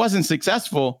 It wasn't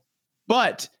successful,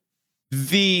 but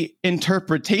the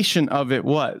interpretation of it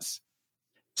was.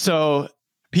 So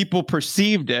people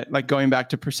perceived it, like going back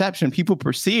to perception, people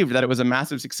perceived that it was a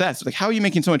massive success. Like, how are you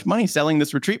making so much money selling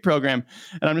this retreat program?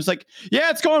 And I'm just like, yeah,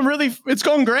 it's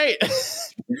going great.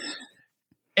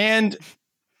 And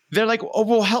they're like, oh,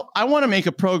 well, hell, I want to make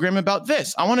a program about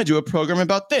this. I want to do a program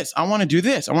about this. I want to do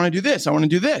this. I want to do this. I want to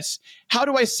do this. How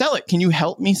do I sell it? Can you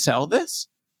help me sell this?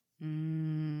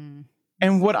 And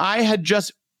what I had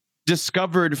just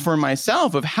discovered for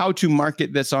myself of how to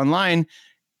market this online,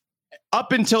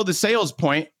 up until the sales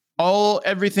point,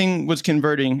 everything was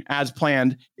converting as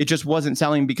planned. It just wasn't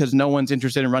selling because no one's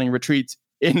interested in running retreats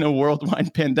in a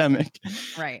worldwide pandemic.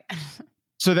 Right.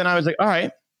 So then I was like, all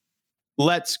right,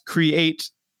 let's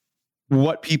create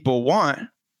what people want,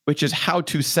 which is how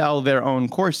to sell their own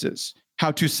courses, how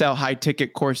to sell high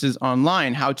ticket courses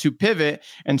online, how to pivot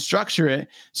and structure it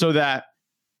so that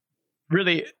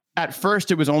really at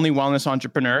first it was only wellness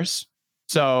entrepreneurs.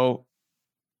 So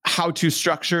how to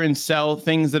structure and sell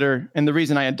things and the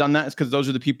reason I had done that is because those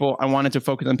are the people I wanted to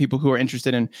focus on, people who are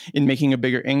interested in making a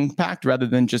bigger impact rather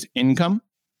than just income.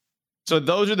 So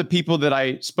those are the people that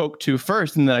I spoke to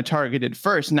first and that I targeted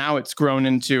first. Now it's grown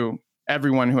into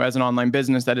everyone who has an online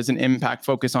business that is an impact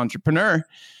focused entrepreneur.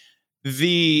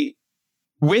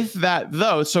 With that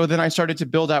though, so then I started to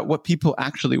build out what people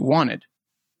actually wanted.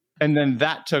 And then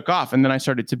that took off. And then I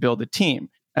started to build a team.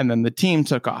 And then the team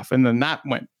took off. And then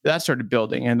that started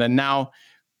building. And then now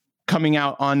coming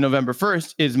out on November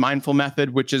 1st is Mindful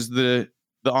Method, which is the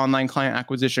online client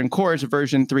acquisition course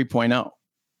version 3.0.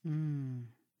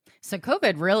 So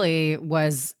COVID really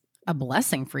was a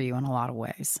blessing for you in a lot of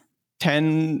ways.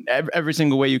 Every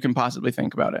single way you can possibly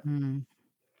think about it.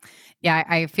 Yeah,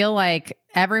 I feel like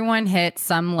everyone hit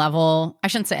some level. I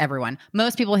shouldn't say everyone.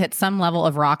 Most people hit some level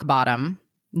of rock bottom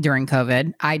during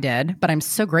COVID. I did, but I'm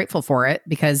so grateful for it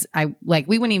because we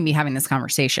wouldn't even be having this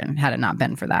conversation had it not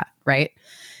been for that, right?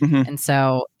 Mm-hmm. And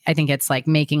so I think it's like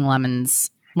making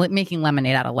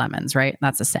lemonade out of lemons, right?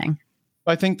 That's a saying.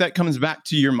 I think that comes back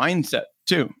to your mindset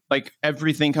too. Like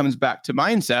everything comes back to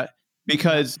mindset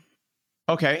because,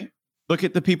 okay, look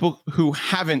at the people who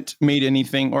haven't made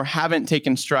anything or haven't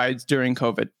taken strides during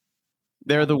COVID.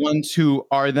 They're the ones who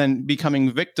are then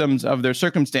becoming victims of their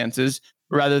circumstances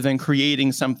rather than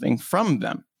creating something from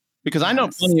them. Because I know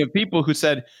plenty of people who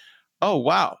said, oh,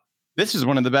 wow, this is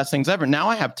one of the best things ever. Now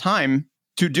I have time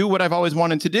to do what I've always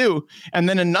wanted to do. And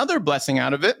then another blessing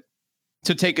out of it,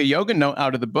 to take a yoga note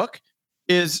out of the book,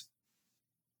 is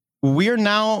we're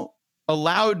now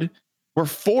we're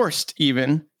forced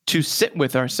even to sit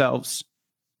with ourselves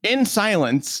in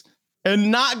silence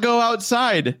and not go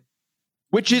outside,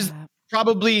 which is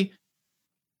probably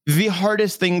the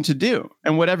hardest thing to do.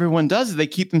 And what everyone does is they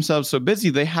keep themselves so busy,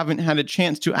 they haven't had a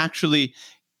chance to actually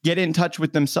get in touch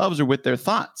with themselves or with their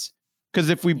thoughts. Because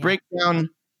if we break down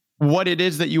what it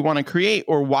is that you want to create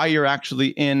or why you're actually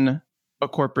in a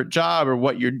corporate job or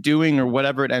what you're doing or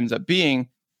whatever it ends up being,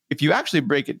 if you actually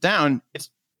break it down, it's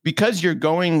because you're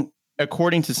going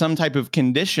according to some type of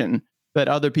condition that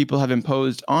other people have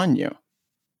imposed on you.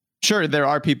 Sure, there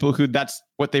are people who that's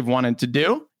what they've wanted to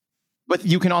do, but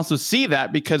you can also see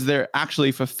that because they're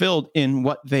actually fulfilled in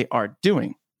what they are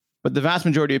doing. But the vast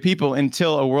majority of people,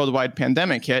 until a worldwide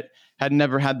pandemic hit, had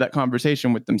never had that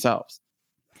conversation with themselves.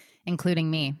 Including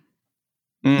me.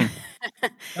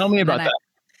 Tell me about that.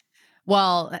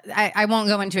 Well, I won't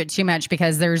go into it too much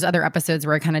because there's other episodes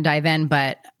where I kind of dive in,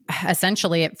 but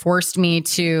essentially it forced me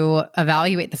to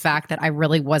evaluate the fact that I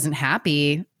really wasn't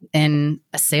happy in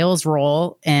a sales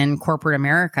role in corporate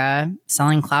America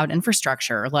selling cloud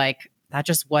infrastructure. Like that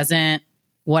just wasn't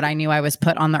what I knew I was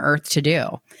put on the earth to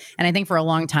do. And I think for a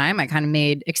long time, I kind of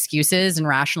made excuses and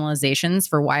rationalizations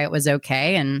for why it was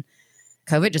okay. And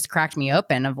COVID just cracked me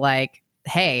open of like,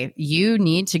 hey, you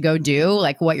need to go do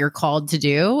like what you're called to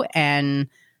do. And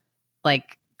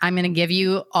like, I'm going to give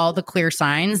you all the clear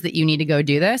signs that you need to go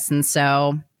do this. And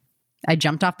so I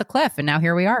jumped off the cliff and now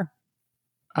here we are.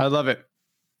 I love it.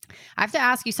 I have to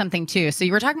ask you something too. So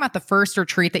you were talking about the first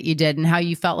retreat that you did and how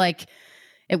you felt like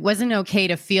it wasn't okay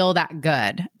to feel that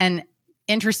good. And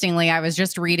interestingly, I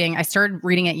started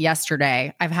reading it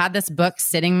yesterday. I've had this book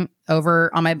sitting over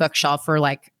on my bookshelf for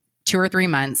like 2 or 3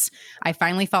 months. I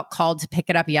finally felt called to pick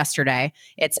it up yesterday.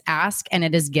 It's Ask and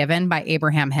It Is Given by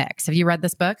Abraham Hicks. Have you read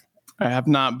this book? I have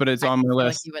not, but it's on my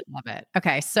list. Like you would love it.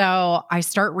 Okay. So I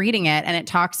start reading it and it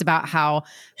talks about how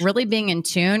really being in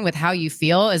tune with how you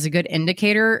feel is a good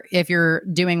indicator if you're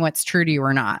doing what's true to you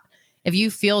or not. If you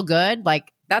feel good,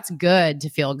 like that's good to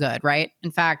feel good, right?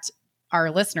 In fact, our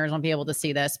listeners won't be able to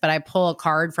see this, but I pull a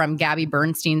card from Gabby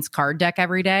Bernstein's card deck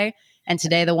every day. And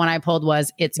today the one I pulled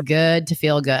was, it's good to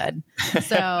feel good.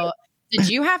 So did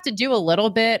you have to do a little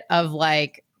bit of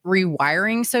like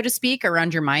rewiring, so to speak,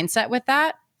 around your mindset with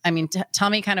that? I mean,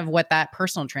 tell me kind of what that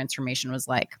personal transformation was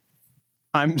like.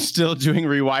 I'm still doing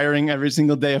rewiring every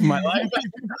single day of my life.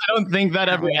 I don't think that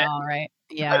ever ends. Right?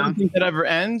 Yeah. I don't think that ever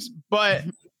ends. But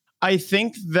I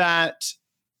think that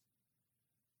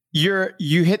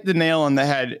you hit the nail on the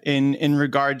head in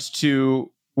regards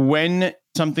to when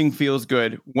something feels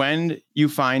good, when you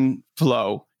find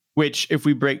flow, which if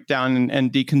we break down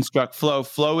and deconstruct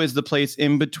flow is the place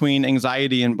in between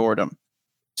anxiety and boredom.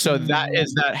 So that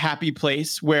is that happy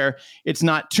place where it's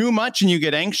not too much and you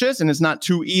get anxious and it's not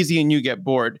too easy and you get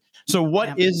bored. So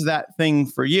what is that thing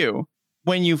for you?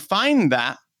 When you find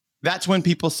that, that's when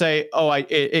people say, oh,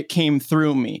 it came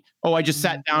through me. Oh, I just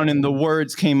sat down and the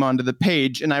words came onto the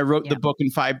page and I wrote the book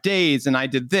in 5 days and I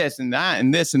did this and that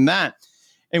and this and that.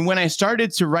 And when I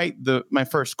started to write my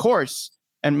first course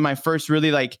and my first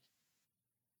really like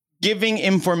giving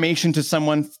information to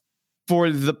someone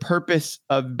for the purpose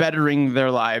of bettering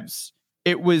their lives,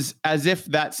 it was as if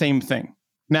that same thing.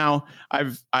 Now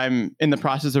I'm in the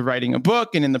process of writing a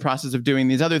book and in the process of doing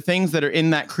these other things that are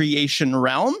in that creation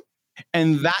realm.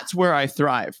 And that's where I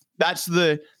thrive. That's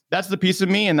the That's the piece of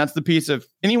me, and that's the piece of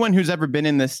anyone who's ever been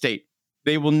in this state.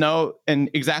 They will know and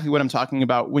exactly what I'm talking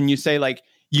about when you say like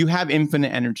you have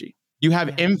infinite energy. You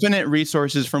have infinite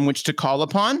resources from which to call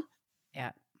upon.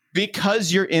 Yeah.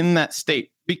 Because you're in that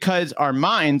state. Because our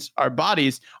minds, our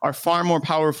bodies are far more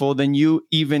powerful than you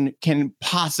even can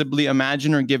possibly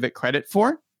imagine or give it credit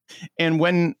for. And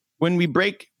when we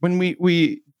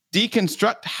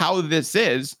deconstruct how this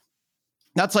is,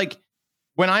 that's like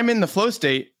when I'm in the flow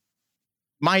state,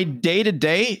 my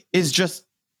day-to-day is just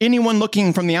anyone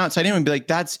looking from the outside in would be like,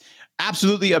 that's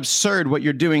absolutely absurd what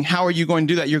you're doing. How are you going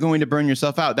to do that? You're going to burn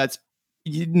yourself out.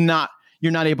 You're not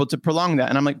able to prolong that.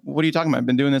 And I'm like, what are you talking about? I've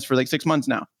been doing this for like 6 months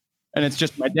now. And it's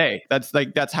just my day.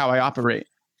 That's how I operate.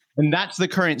 And that's the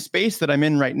current space that I'm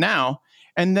in right now.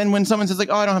 And then when someone says like,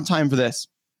 oh, I don't have time for this,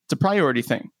 it's a priority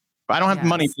thing. I don't have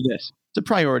money for this. It's a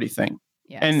priority thing.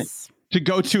 Yes. And to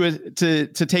go to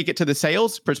take it to the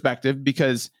sales perspective,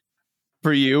 because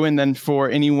for you and then for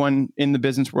anyone in the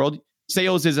business world,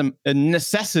 sales is a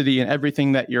necessity in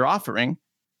everything that you're offering,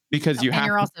 because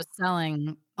you're also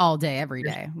selling all day, every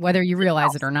day, whether you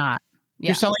realize it or not. Yeah.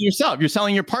 You're selling yourself. You're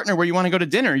selling your partner where you want to go to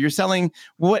dinner. You're selling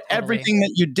everything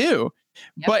that you do.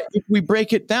 Yep. But if we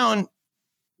break it down,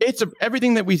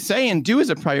 everything that we say and do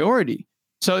is a priority.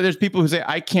 So there's people who say,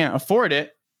 I can't afford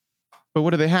it. But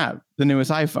what do they have? The newest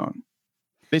iPhone.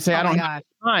 They say, I don't have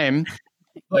time,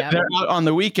 but they're out on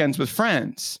the weekends with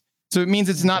friends. So it means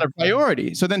it's not a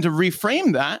priority. So then to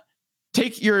reframe that,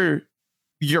 take your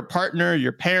partner,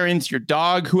 your parents, your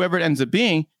dog, whoever it ends up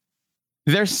being,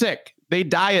 they're sick. They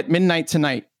die at midnight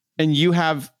tonight, and you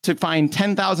have to find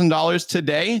 $10,000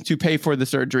 today to pay for the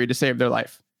surgery to save their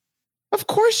life. Of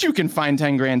course you can find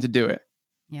 10 grand to do it.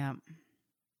 Yeah.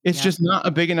 It's just not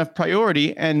a big enough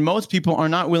priority. And most people are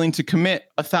not willing to commit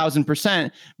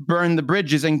 1,000%, burn the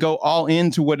bridges and go all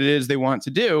into what it is they want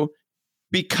to do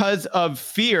because of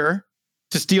fear.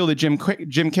 To steal the Jim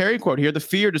Carrey quote here, the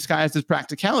fear disguised as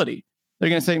practicality. They're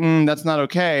going to say, that's not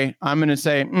okay. I'm going to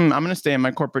say, I'm going to stay in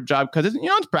my corporate job because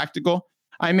it's practical.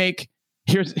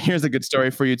 Here's a good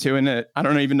story for you too. And I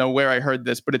don't even know where I heard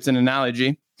this, but it's an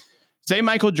analogy. Say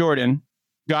Michael Jordan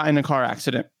got in a car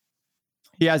accident.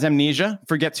 He has amnesia,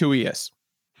 forgets who he is.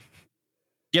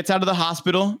 Gets out of the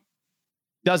hospital.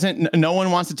 No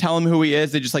one wants to tell him who he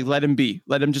is. They just let him be.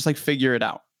 Let him just figure it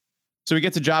out. So he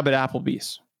gets a job at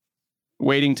Applebee's,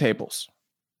 waiting tables.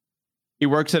 He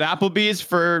works at Applebee's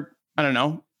for, I don't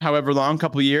know, however long,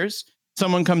 couple of years.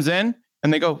 Someone comes in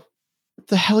and they go, what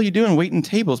the hell are you doing waiting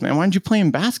tables, man? Why aren't you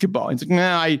playing basketball? He's like,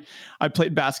 nah, I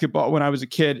played basketball when I was a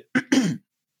kid.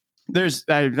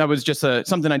 That was just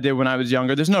something I did when I was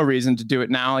younger. There's no reason to do it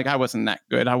now. I wasn't that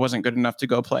good. I wasn't good enough to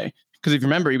go play. Because if you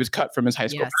remember, he was cut from his high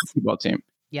school basketball team.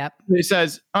 Yep. He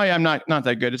says, oh yeah, I'm not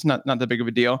that good. It's not that big of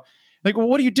a deal. Well,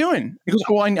 what are you doing? He goes,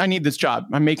 well, I need this job.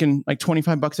 I'm making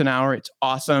 $25 an hour. It's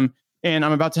awesome. And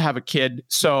I'm about to have a kid.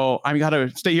 So I got to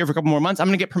stay here for a couple more months. I'm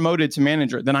going to get promoted to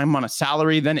manager. Then I'm on a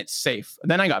salary. Then it's safe.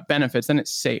 Then I got benefits. Then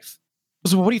it's safe.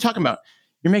 So what are you talking about?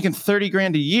 You're making 30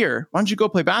 grand a year. Why don't you go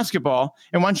play basketball?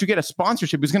 And why don't you get a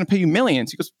sponsorship who's going to pay you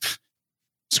millions? He goes,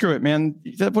 screw it, man.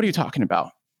 What are you talking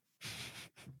about?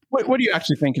 What are you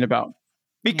actually thinking about?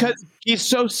 Because he's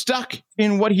so stuck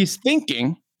in what he's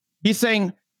thinking. He's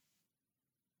saying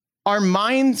our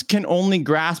minds can only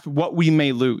grasp what we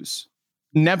may lose,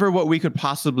 never what we could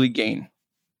possibly gain.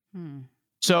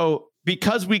 So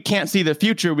because we can't see the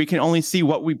future, we can only see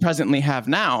what we presently have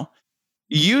now.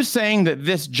 You saying that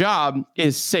this job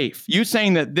is safe, you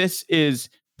saying that this is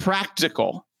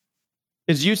practical,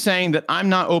 is you saying that I'm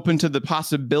not open to the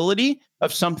possibility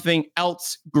of something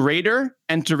else greater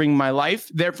entering my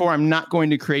life. Therefore, I'm not going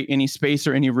to create any space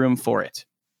or any room for it.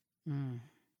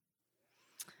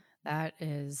 That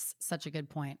is such a good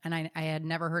point. And I had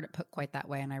never heard it put quite that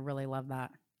way. And I really love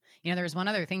that. There's one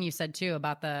other thing you said too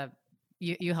about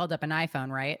you held up an iPhone,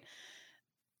 right?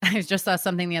 I just saw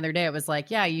something the other day. It was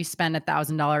you spend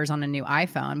 $1,000 on a new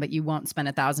iPhone, but you won't spend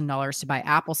 $1,000 to buy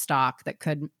Apple stock that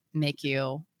could make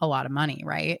you a lot of money,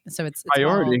 right? So it's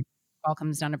priority. All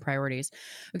comes down to priorities.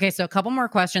 Okay, so a couple more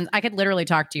questions. I could literally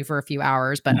talk to you for a few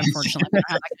hours, but unfortunately, we don't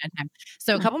have that kind of time.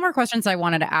 So a couple more questions I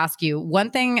wanted to ask you.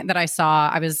 One thing that I saw,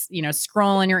 I was,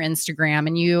 scrolling your Instagram,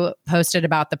 and you posted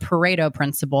about the Pareto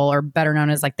principle, or better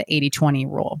known as the 80-20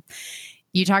 rule.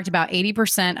 You talked about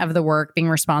 80% of the work being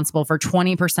responsible for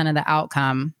 20% of the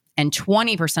outcome, and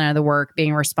 20% of the work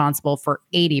being responsible for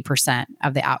 80%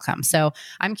 of the outcome. So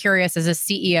I'm curious, as a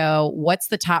CEO, what's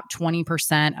the top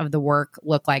 20% of the work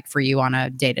look like for you on a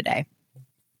day-to-day?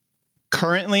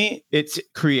 Currently, it's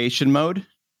creation mode.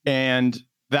 And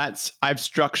I've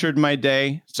structured my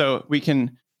day. So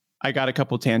I got a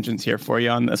couple tangents here for you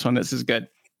on this one. This is good.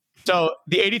 So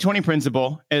the 80-20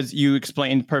 principle, as you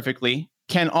explained perfectly,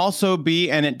 can also be,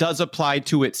 and it does apply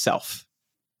to itself,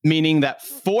 meaning that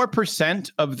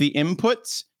 4% of the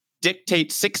inputs dictate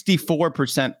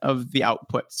 64% of the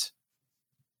outputs.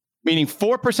 Meaning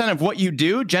 4% of what you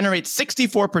do generates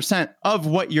 64% of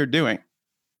what you're doing.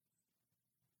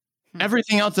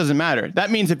 Everything else doesn't matter.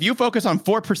 That means if you focus on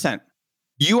 4%,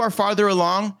 you are farther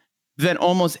along than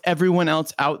almost everyone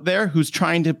else out there who's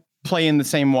trying to play in the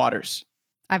same waters.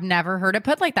 I've never heard it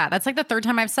put like that. That's like the third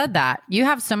time I've said that. You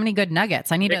have so many good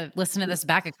nuggets. I need to listen to this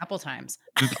back a couple times.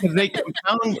 Because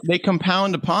they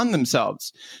compound upon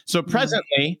themselves. So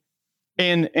presently,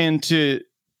 and to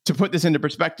put this into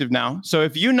perspective now, so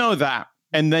if you know that,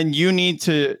 and then you need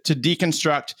to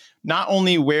deconstruct not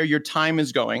only where your time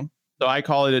is going, so I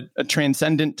call it a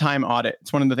transcendent time audit.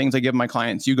 It's one of the things I give my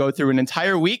clients. You go through an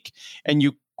entire week and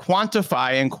you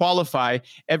quantify and qualify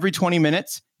every 20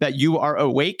 minutes that you are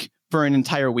awake for an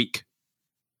entire week.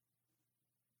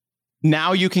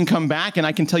 Now you can come back and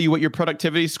I can tell you what your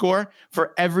productivity score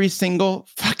for every single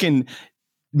fucking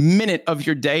minute of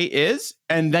your day is.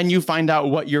 And then you find out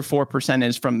what your 4%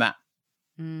 is from that.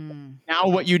 Now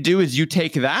what you do is you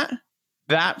take that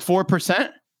 4%,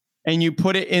 and you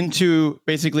put it into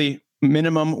basically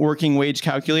minimum working wage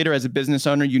calculator. As a business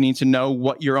owner, you need to know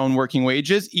what your own working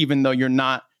wage is, even though you're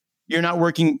not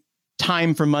working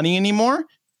time for money anymore.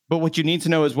 But what you need to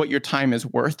know is what your time is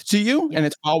worth to you. And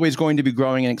it's always going to be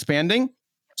growing and expanding.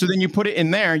 So then you put it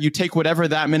in there, you take whatever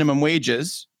that minimum wage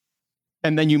is,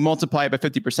 and then you multiply it by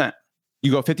 50%.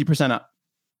 You go 50% up,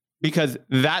 because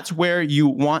that's where you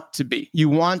want to be. You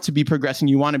want to be progressing.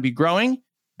 You want to be growing.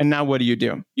 And now what do?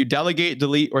 You delegate,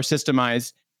 delete, or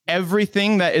systemize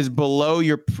everything that is below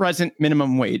your present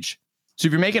minimum wage. So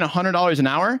if you're making $100 an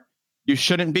hour, you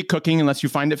shouldn't be cooking unless you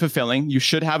find it fulfilling. You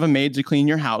should have a maid to clean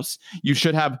your house. You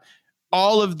should have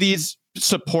all of these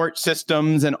support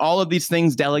systems and all of these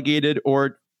things delegated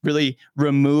or really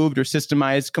removed or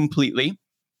systemized completely,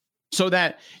 so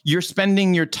that you're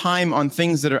spending your time on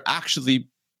things that are actually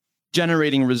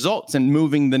generating results and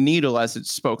moving the needle as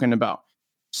it's spoken about.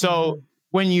 So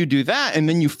when you do that and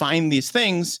then you find these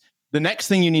things, the next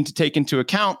thing you need to take into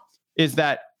account is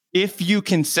that if you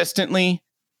consistently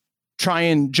try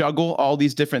and juggle all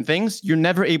these different things, you're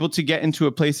never able to get into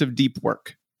a place of deep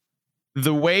work.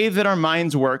 The way that our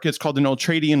minds work is called an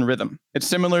ultradian rhythm. It's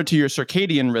similar to your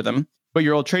circadian rhythm, but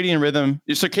your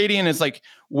circadian is like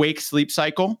wake sleep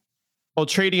cycle.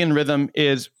 Ultradian rhythm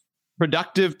is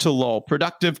productive to lull,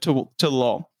 productive to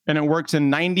lull. And it works in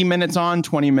 90 minutes on,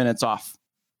 20 minutes off.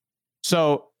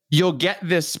 So you'll get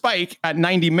this spike at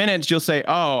 90 minutes. You'll say,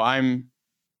 oh, I'm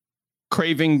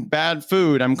craving bad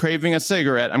food. I'm craving a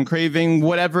cigarette. I'm craving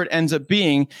whatever it ends up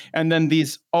being. And then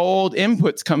these old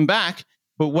inputs come back.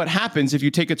 But what happens if you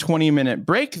take a 20-minute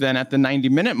break then at the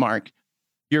 90-minute mark?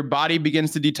 Your body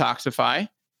begins to detoxify.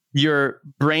 Your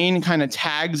brain kind of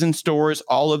tags and stores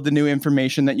all of the new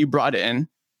information that you brought in.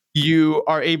 You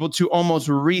are able to almost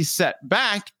reset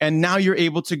back. And now you're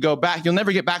able to go back. You'll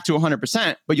never get back to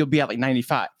 100%, but you'll be at like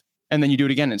 95. And then you do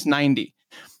it again, it's 90.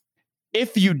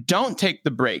 If you don't take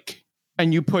the break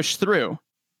and you push through,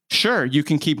 sure, you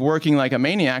can keep working like a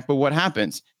maniac, but what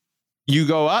happens? You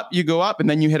go up, and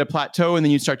then you hit a plateau, and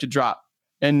then you start to drop.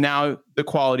 And now the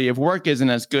quality of work isn't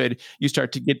as good. You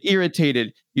start to get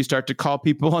irritated. You start to call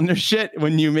people on their shit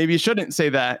when you maybe shouldn't say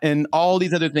that. And all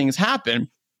these other things happen.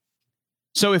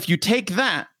 So if you take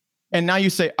that, and now you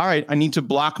say, all right, I need to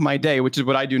block my day, which is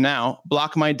what I do now,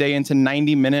 block my day into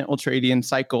 90-minute ultradian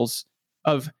cycles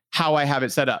of how I have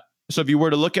it set up. So if you were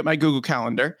to look at my Google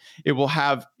Calendar, it will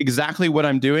have exactly what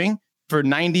I'm doing for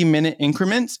 90-minute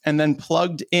increments and then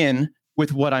plugged in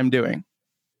with what I'm doing.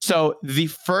 So the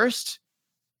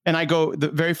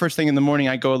very first thing in the morning,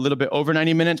 I go a little bit over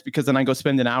 90 minutes because then I go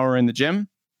spend an hour in the gym.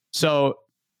 So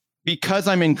because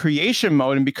I'm in creation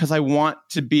mode and because I want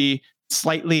to be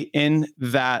slightly in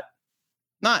that,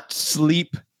 not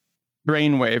sleep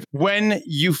brainwave, when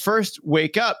you first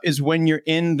wake up is when you're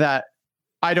in that,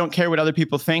 I don't care what other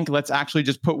people think. Let's actually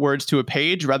just put words to a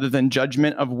page rather than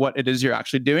judgment of what it is you're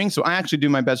actually doing. So I actually do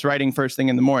my best writing first thing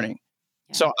in the morning.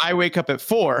 Yeah. So I wake up at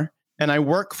 4 and I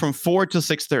work from 4 till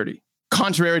 6:30.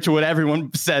 Contrary to what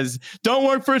everyone says, don't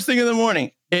work first thing in the morning.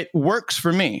 It works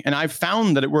for me. And I've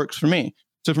found that it works for me.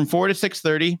 So from 4 to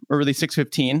 6:30 or really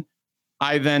 6:15,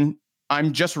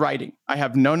 I'm just writing. I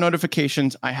have no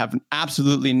notifications. I have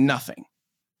absolutely nothing.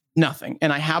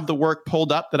 And I have the work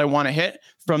pulled up that I want to hit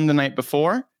from the night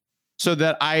before so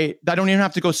that I don't even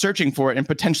have to go searching for it and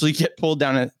potentially get pulled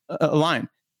down a line.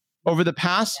 Over the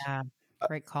past,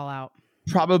 great call out,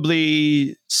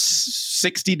 probably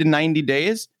 60 to 90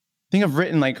 days, I think I've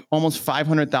written like almost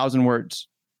 500,000 words.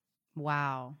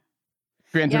 Wow.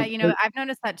 Granted, Yeah, I've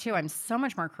noticed that too. I'm so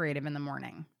much more creative in the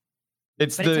morning,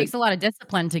 it's but it takes a lot of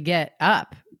discipline to get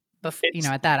up,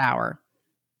 at that hour.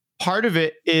 part of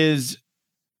it is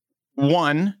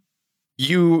one,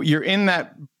 you're in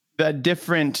that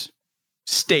different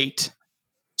state.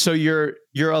 So you're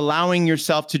allowing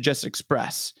yourself to just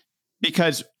express,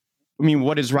 because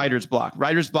what is writer's block?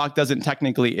 Writer's block doesn't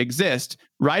technically exist.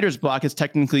 Writer's block is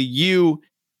technically you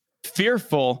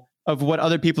fearful of what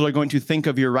other people are going to think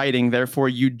of your writing. Therefore,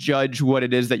 you judge what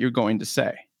it is that you're going to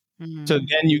say. Mm-hmm. So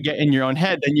then you get in your own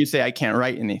head, then you say, I can't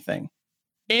write anything.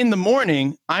 In the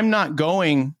morning, I'm not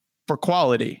going for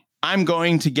quality. I'm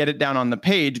going to get it down on the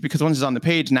page, because once it's on the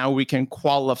page, now we can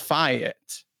qualify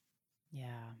it.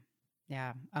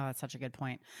 Yeah. Oh, that's such a good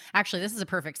point. Actually, this is a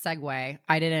perfect segue.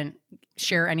 I didn't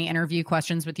share any interview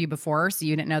questions with you before, so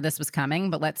you didn't know this was coming,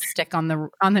 but let's stick on the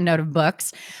note of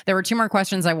books. There were two more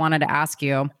questions I wanted to ask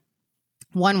you.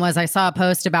 One was, I saw a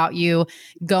post about you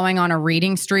going on a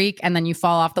reading streak and then you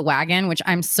fall off the wagon, which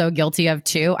I'm so guilty of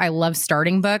too. I love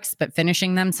starting books, but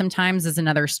finishing them sometimes is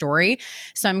another story.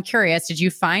 So I'm curious, did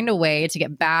you find a way to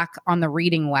get back on the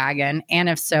reading wagon? And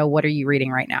if so, what are you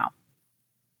reading right now?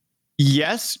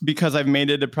 Yes, because I've made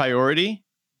it a priority.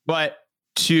 But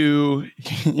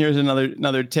here's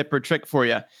another tip or trick for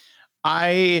you.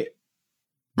 I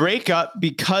break up,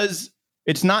 because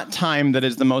it's not time that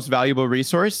is the most valuable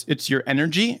resource. It's your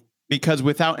energy, because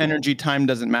without energy, time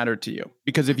doesn't matter to you.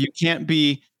 Because if you can't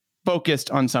be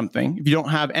focused on something, if you don't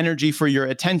have energy for your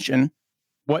attention,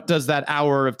 what does that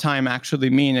hour of time actually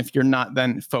mean if you're not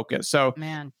then focused? So,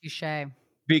 man, touché.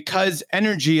 Because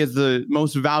energy is the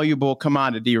most valuable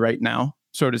commodity right now,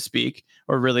 so to speak,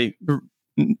 or really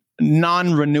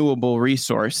non-renewable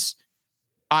resource,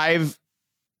 I've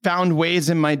found ways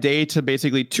in my day to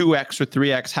basically 2x or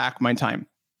 3x hack my time.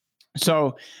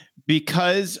 So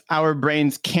because our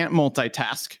brains can't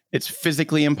multitask, it's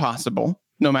physically impossible,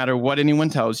 no matter what anyone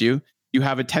tells you. You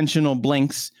have attentional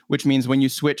blinks, which means when you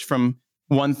switch from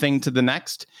one thing to the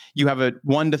next, you have a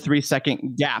 1 to 3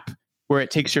 second gap where it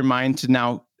takes your mind to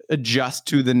now adjust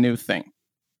to the new thing.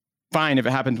 Fine if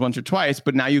it happens once or twice,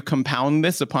 but now you compound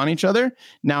this upon each other.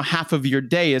 Now half of your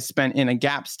day is spent in a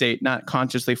gap state, not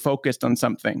consciously focused on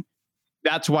something.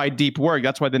 That's why deep work,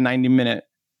 that's why the 90-minute,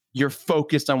 you're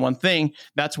focused on one thing.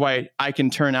 That's why I can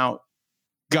turn out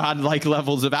godlike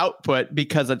levels of output,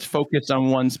 because it's focused on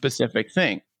one specific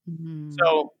thing. Mm-hmm.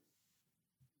 So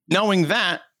knowing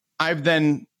that, I've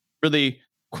then really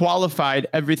qualified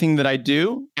everything that I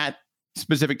do at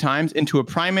specific times into a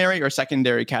primary or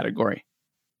secondary category.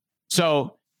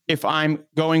 So if I'm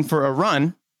going for a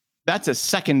run, that's a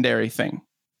secondary thing.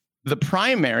 The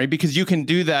primary, because you can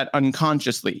do that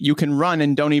unconsciously. You can run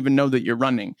and don't even know that you're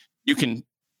running. You can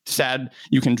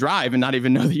drive and not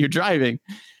even know that you're driving.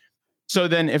 So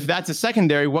then if that's a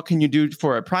secondary, what can you do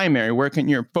for a primary? Where can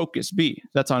your focus be?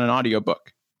 That's on an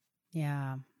audiobook.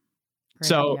 Yeah. Great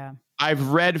so idea. I've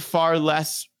read far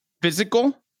less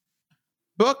physical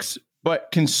books, but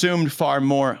consumed far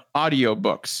more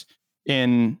audiobooks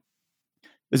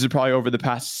this is probably over the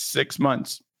past 6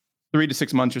 months, 3 to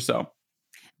 6 months or so.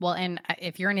 Well, and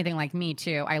if you're anything like me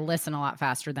too, I listen a lot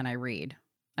faster than I read.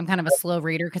 I'm kind of a slow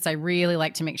reader because I really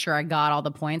like to make sure I got all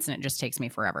the points, and it just takes me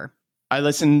forever.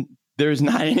 There's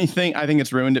not anything, I think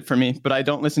it's ruined it for me, but I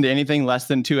don't listen to anything less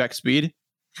than 2x speed.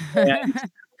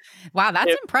 Wow,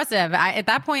 that's impressive. At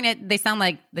that point, they sound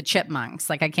like the chipmunks.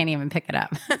 Like I can't even pick it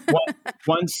up.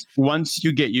 Once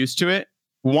you get used to it,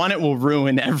 one, it will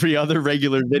ruin every other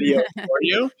regular video for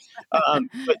you.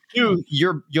 But two,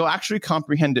 you'll actually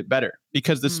comprehend it better,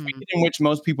 because the speed in which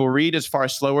most people read is far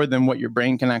slower than what your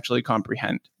brain can actually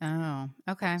comprehend. Oh,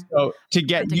 okay. So to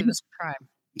get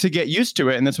used to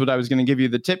it, and that's what I was going to give you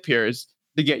the tip here, is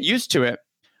to get used to it,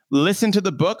 listen to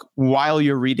the book while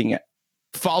you're reading it.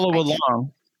 Follow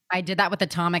along. I did that with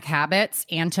Atomic Habits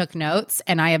and took notes,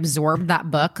 and I absorbed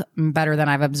that book better than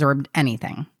I've absorbed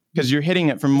anything. Because you're hitting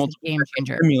it from multiple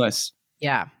stimulus.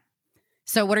 Yeah.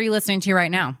 So what are you listening to right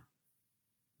now?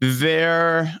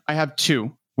 I have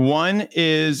two. One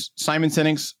is Simon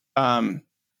Sinek's,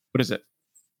 what is it?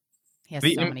 He has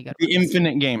so many good ones. The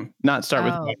Infinite Game. Start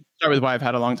with Why I've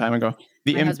Had a Long Time ago.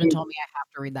 My husband told me I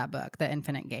have to read that book, The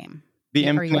Infinite Game. Are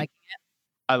you liking it?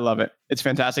 I love it. It's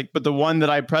fantastic. But the one that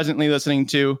I'm presently listening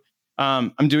to,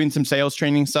 I'm doing some sales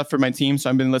training stuff for my team. So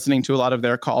I've been listening to a lot of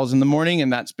their calls in the morning,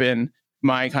 and that's been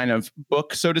my kind of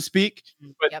book, so to speak.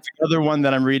 But the other one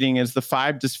that I'm reading is The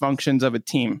 5 Dysfunctions of a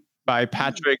Team by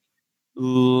Patrick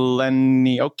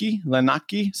Lenacki,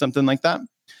 something like that.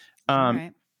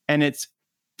 And it's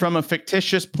from a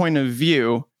fictitious point of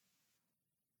view.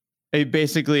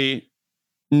 Basically,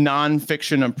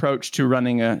 nonfiction approach to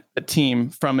running a team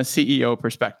from a CEO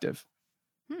perspective.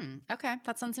 Okay,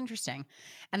 that sounds interesting.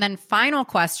 And then final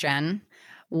question,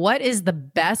 what is the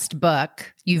best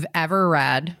book you've ever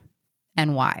read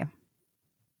and why?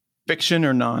 Fiction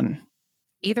or non?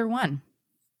 Either one.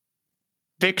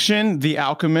 Fiction, The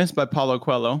Alchemist by Paulo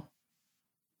Coelho.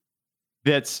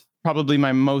 That's probably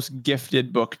my most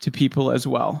gifted book to people as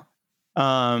well.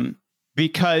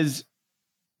 Because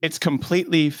it's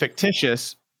completely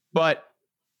fictitious, but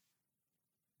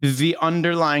the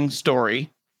underlying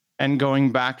story, and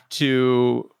going back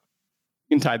to,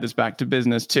 you can tie this back to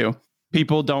business too.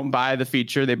 People don't buy the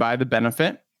feature, they buy the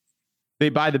benefit. They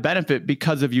buy the benefit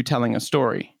because of you telling a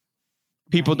story.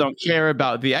 People don't care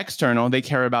about the external, they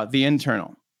care about the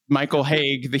internal. Michael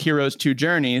Haig, The Hero's Two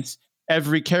Journeys,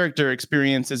 every character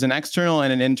experiences an external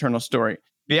and an internal story.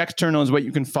 The external is what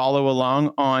you can follow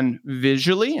along on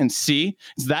visually and see.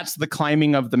 That's the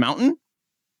climbing of the mountain.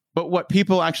 But what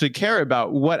people actually care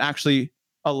about, what actually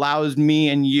allows me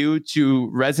and you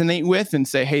to resonate with and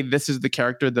say, hey, this is the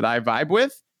character that I vibe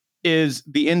with, is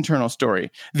the internal story.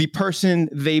 The person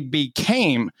they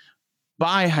became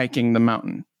by hiking the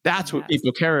mountain. That's what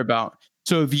people care about.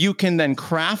 So if you can then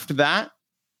craft that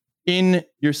in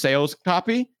your sales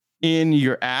copy, in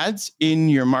your ads, in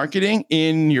your marketing,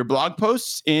 in your blog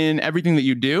posts, in everything that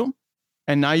you do,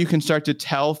 and now you can start to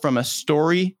tell from a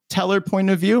storyteller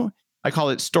point of view. I call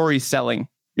it story selling.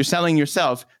 You're selling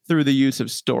yourself through the use of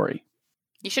story.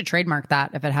 You should trademark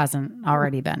that if it hasn't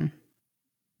already been.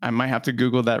 I might have to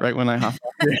Google that right when I hop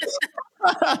off here.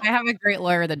 I have a great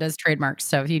lawyer that does trademarks,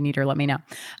 so if you need her, let me know.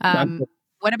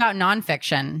 What about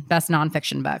nonfiction? Best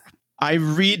nonfiction book? I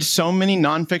read so many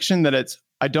nonfiction that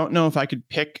I don't know if I could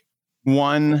pick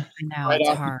one. I know, right, it's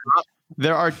hard.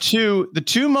 There are two. The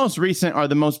two most recent are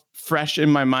the most fresh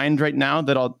in my mind right now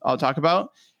that I'll talk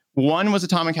about. One was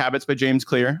Atomic Habits by James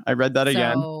Clear. I read that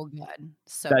again. So good.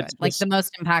 So good. Like the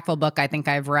most impactful book I think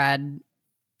I've read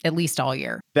at least all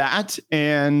year. That,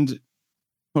 and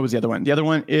what was the other one? The other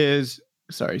one is,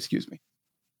 sorry, excuse me.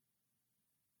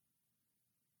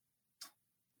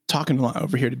 Talking a lot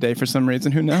over here today for some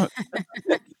reason. Who knows?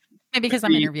 Maybe because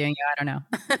I'm interviewing you. I don't know.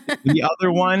 The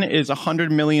other one is $100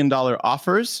 Million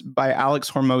Offers by Alex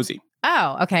Hormozy.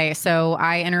 Oh, okay. So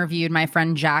I interviewed my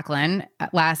friend Jacqueline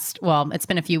it's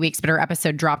been a few weeks, but her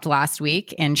episode dropped last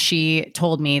week and she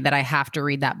told me that I have to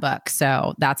read that book.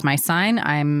 So that's my sign.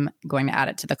 I'm going to add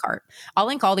it to the cart. I'll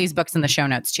link all these books in the show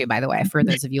notes too, by the way, for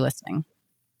those of you listening.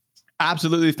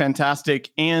 Absolutely fantastic.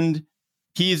 And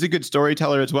he's a good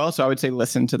storyteller as well. So I would say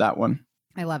listen to that one.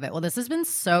 I love it. Well, this has been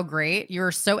so great.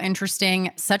 You're so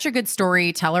interesting. Such a good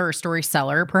storyteller or story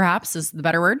seller, perhaps is the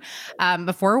better word.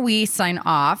 Before we sign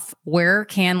off, where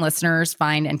can listeners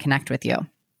find and connect with you?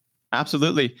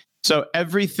 Absolutely. So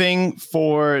everything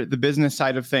for the business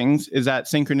side of things is at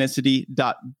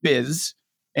synchronicity.biz.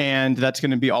 And that's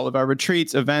going to be all of our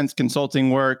retreats, events,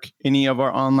 consulting work, any of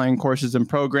our online courses and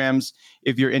programs.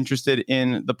 If you're interested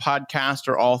in the podcast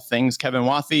or all things Kevin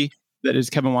Wathey, that is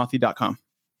kevinwathey.com.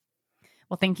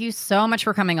 Well, thank you so much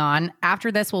for coming on.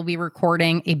 After this, we'll be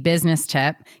recording a business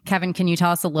tip. Kevin, can you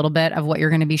tell us a little bit of what you're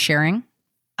going to be sharing?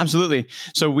 Absolutely.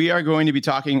 So we are going to be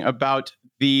talking about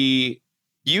the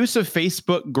use of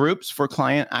Facebook groups for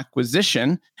client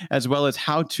acquisition, as well as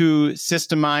how to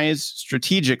systemize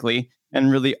strategically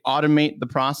and really automate the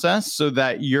process so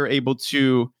that you're able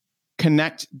to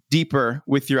connect deeper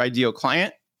with your ideal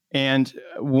client. And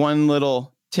one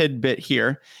little tidbit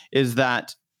here is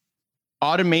that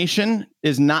automation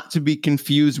is not to be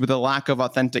confused with a lack of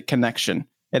authentic connection.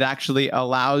 It actually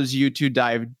allows you to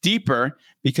dive deeper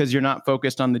because you're not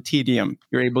focused on the tedium.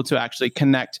 You're able to actually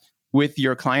connect with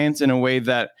your clients in a way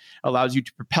that allows you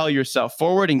to propel yourself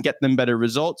forward and get them better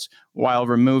results while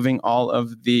removing all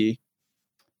of the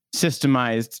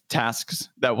systemized tasks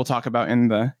that we'll talk about in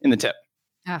the tip.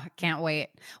 Oh, can't wait.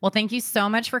 Well, thank you so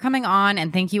much for coming on,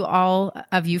 and thank you all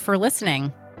of you for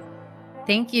listening.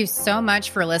 Thank you so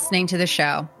much for listening to the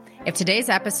show. If today's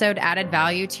episode added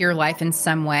value to your life in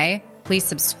some way, please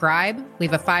subscribe,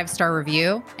 leave a 5-star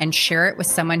review, and share it with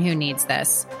someone who needs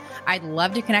this. I'd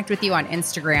love to connect with you on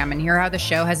Instagram and hear how the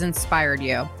show has inspired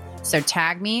you. So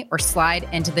tag me or slide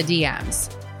into the DMs.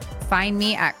 Find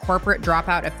me at Corporate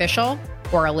Dropout Official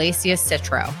or Alacia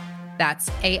Citro. That's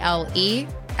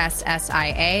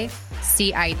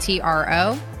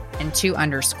ALESSIACITRO and 2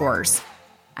 underscores.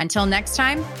 Until next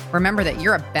time, remember that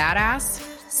you're a badass,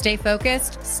 stay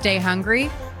focused, stay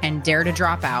hungry, and dare to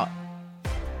drop out.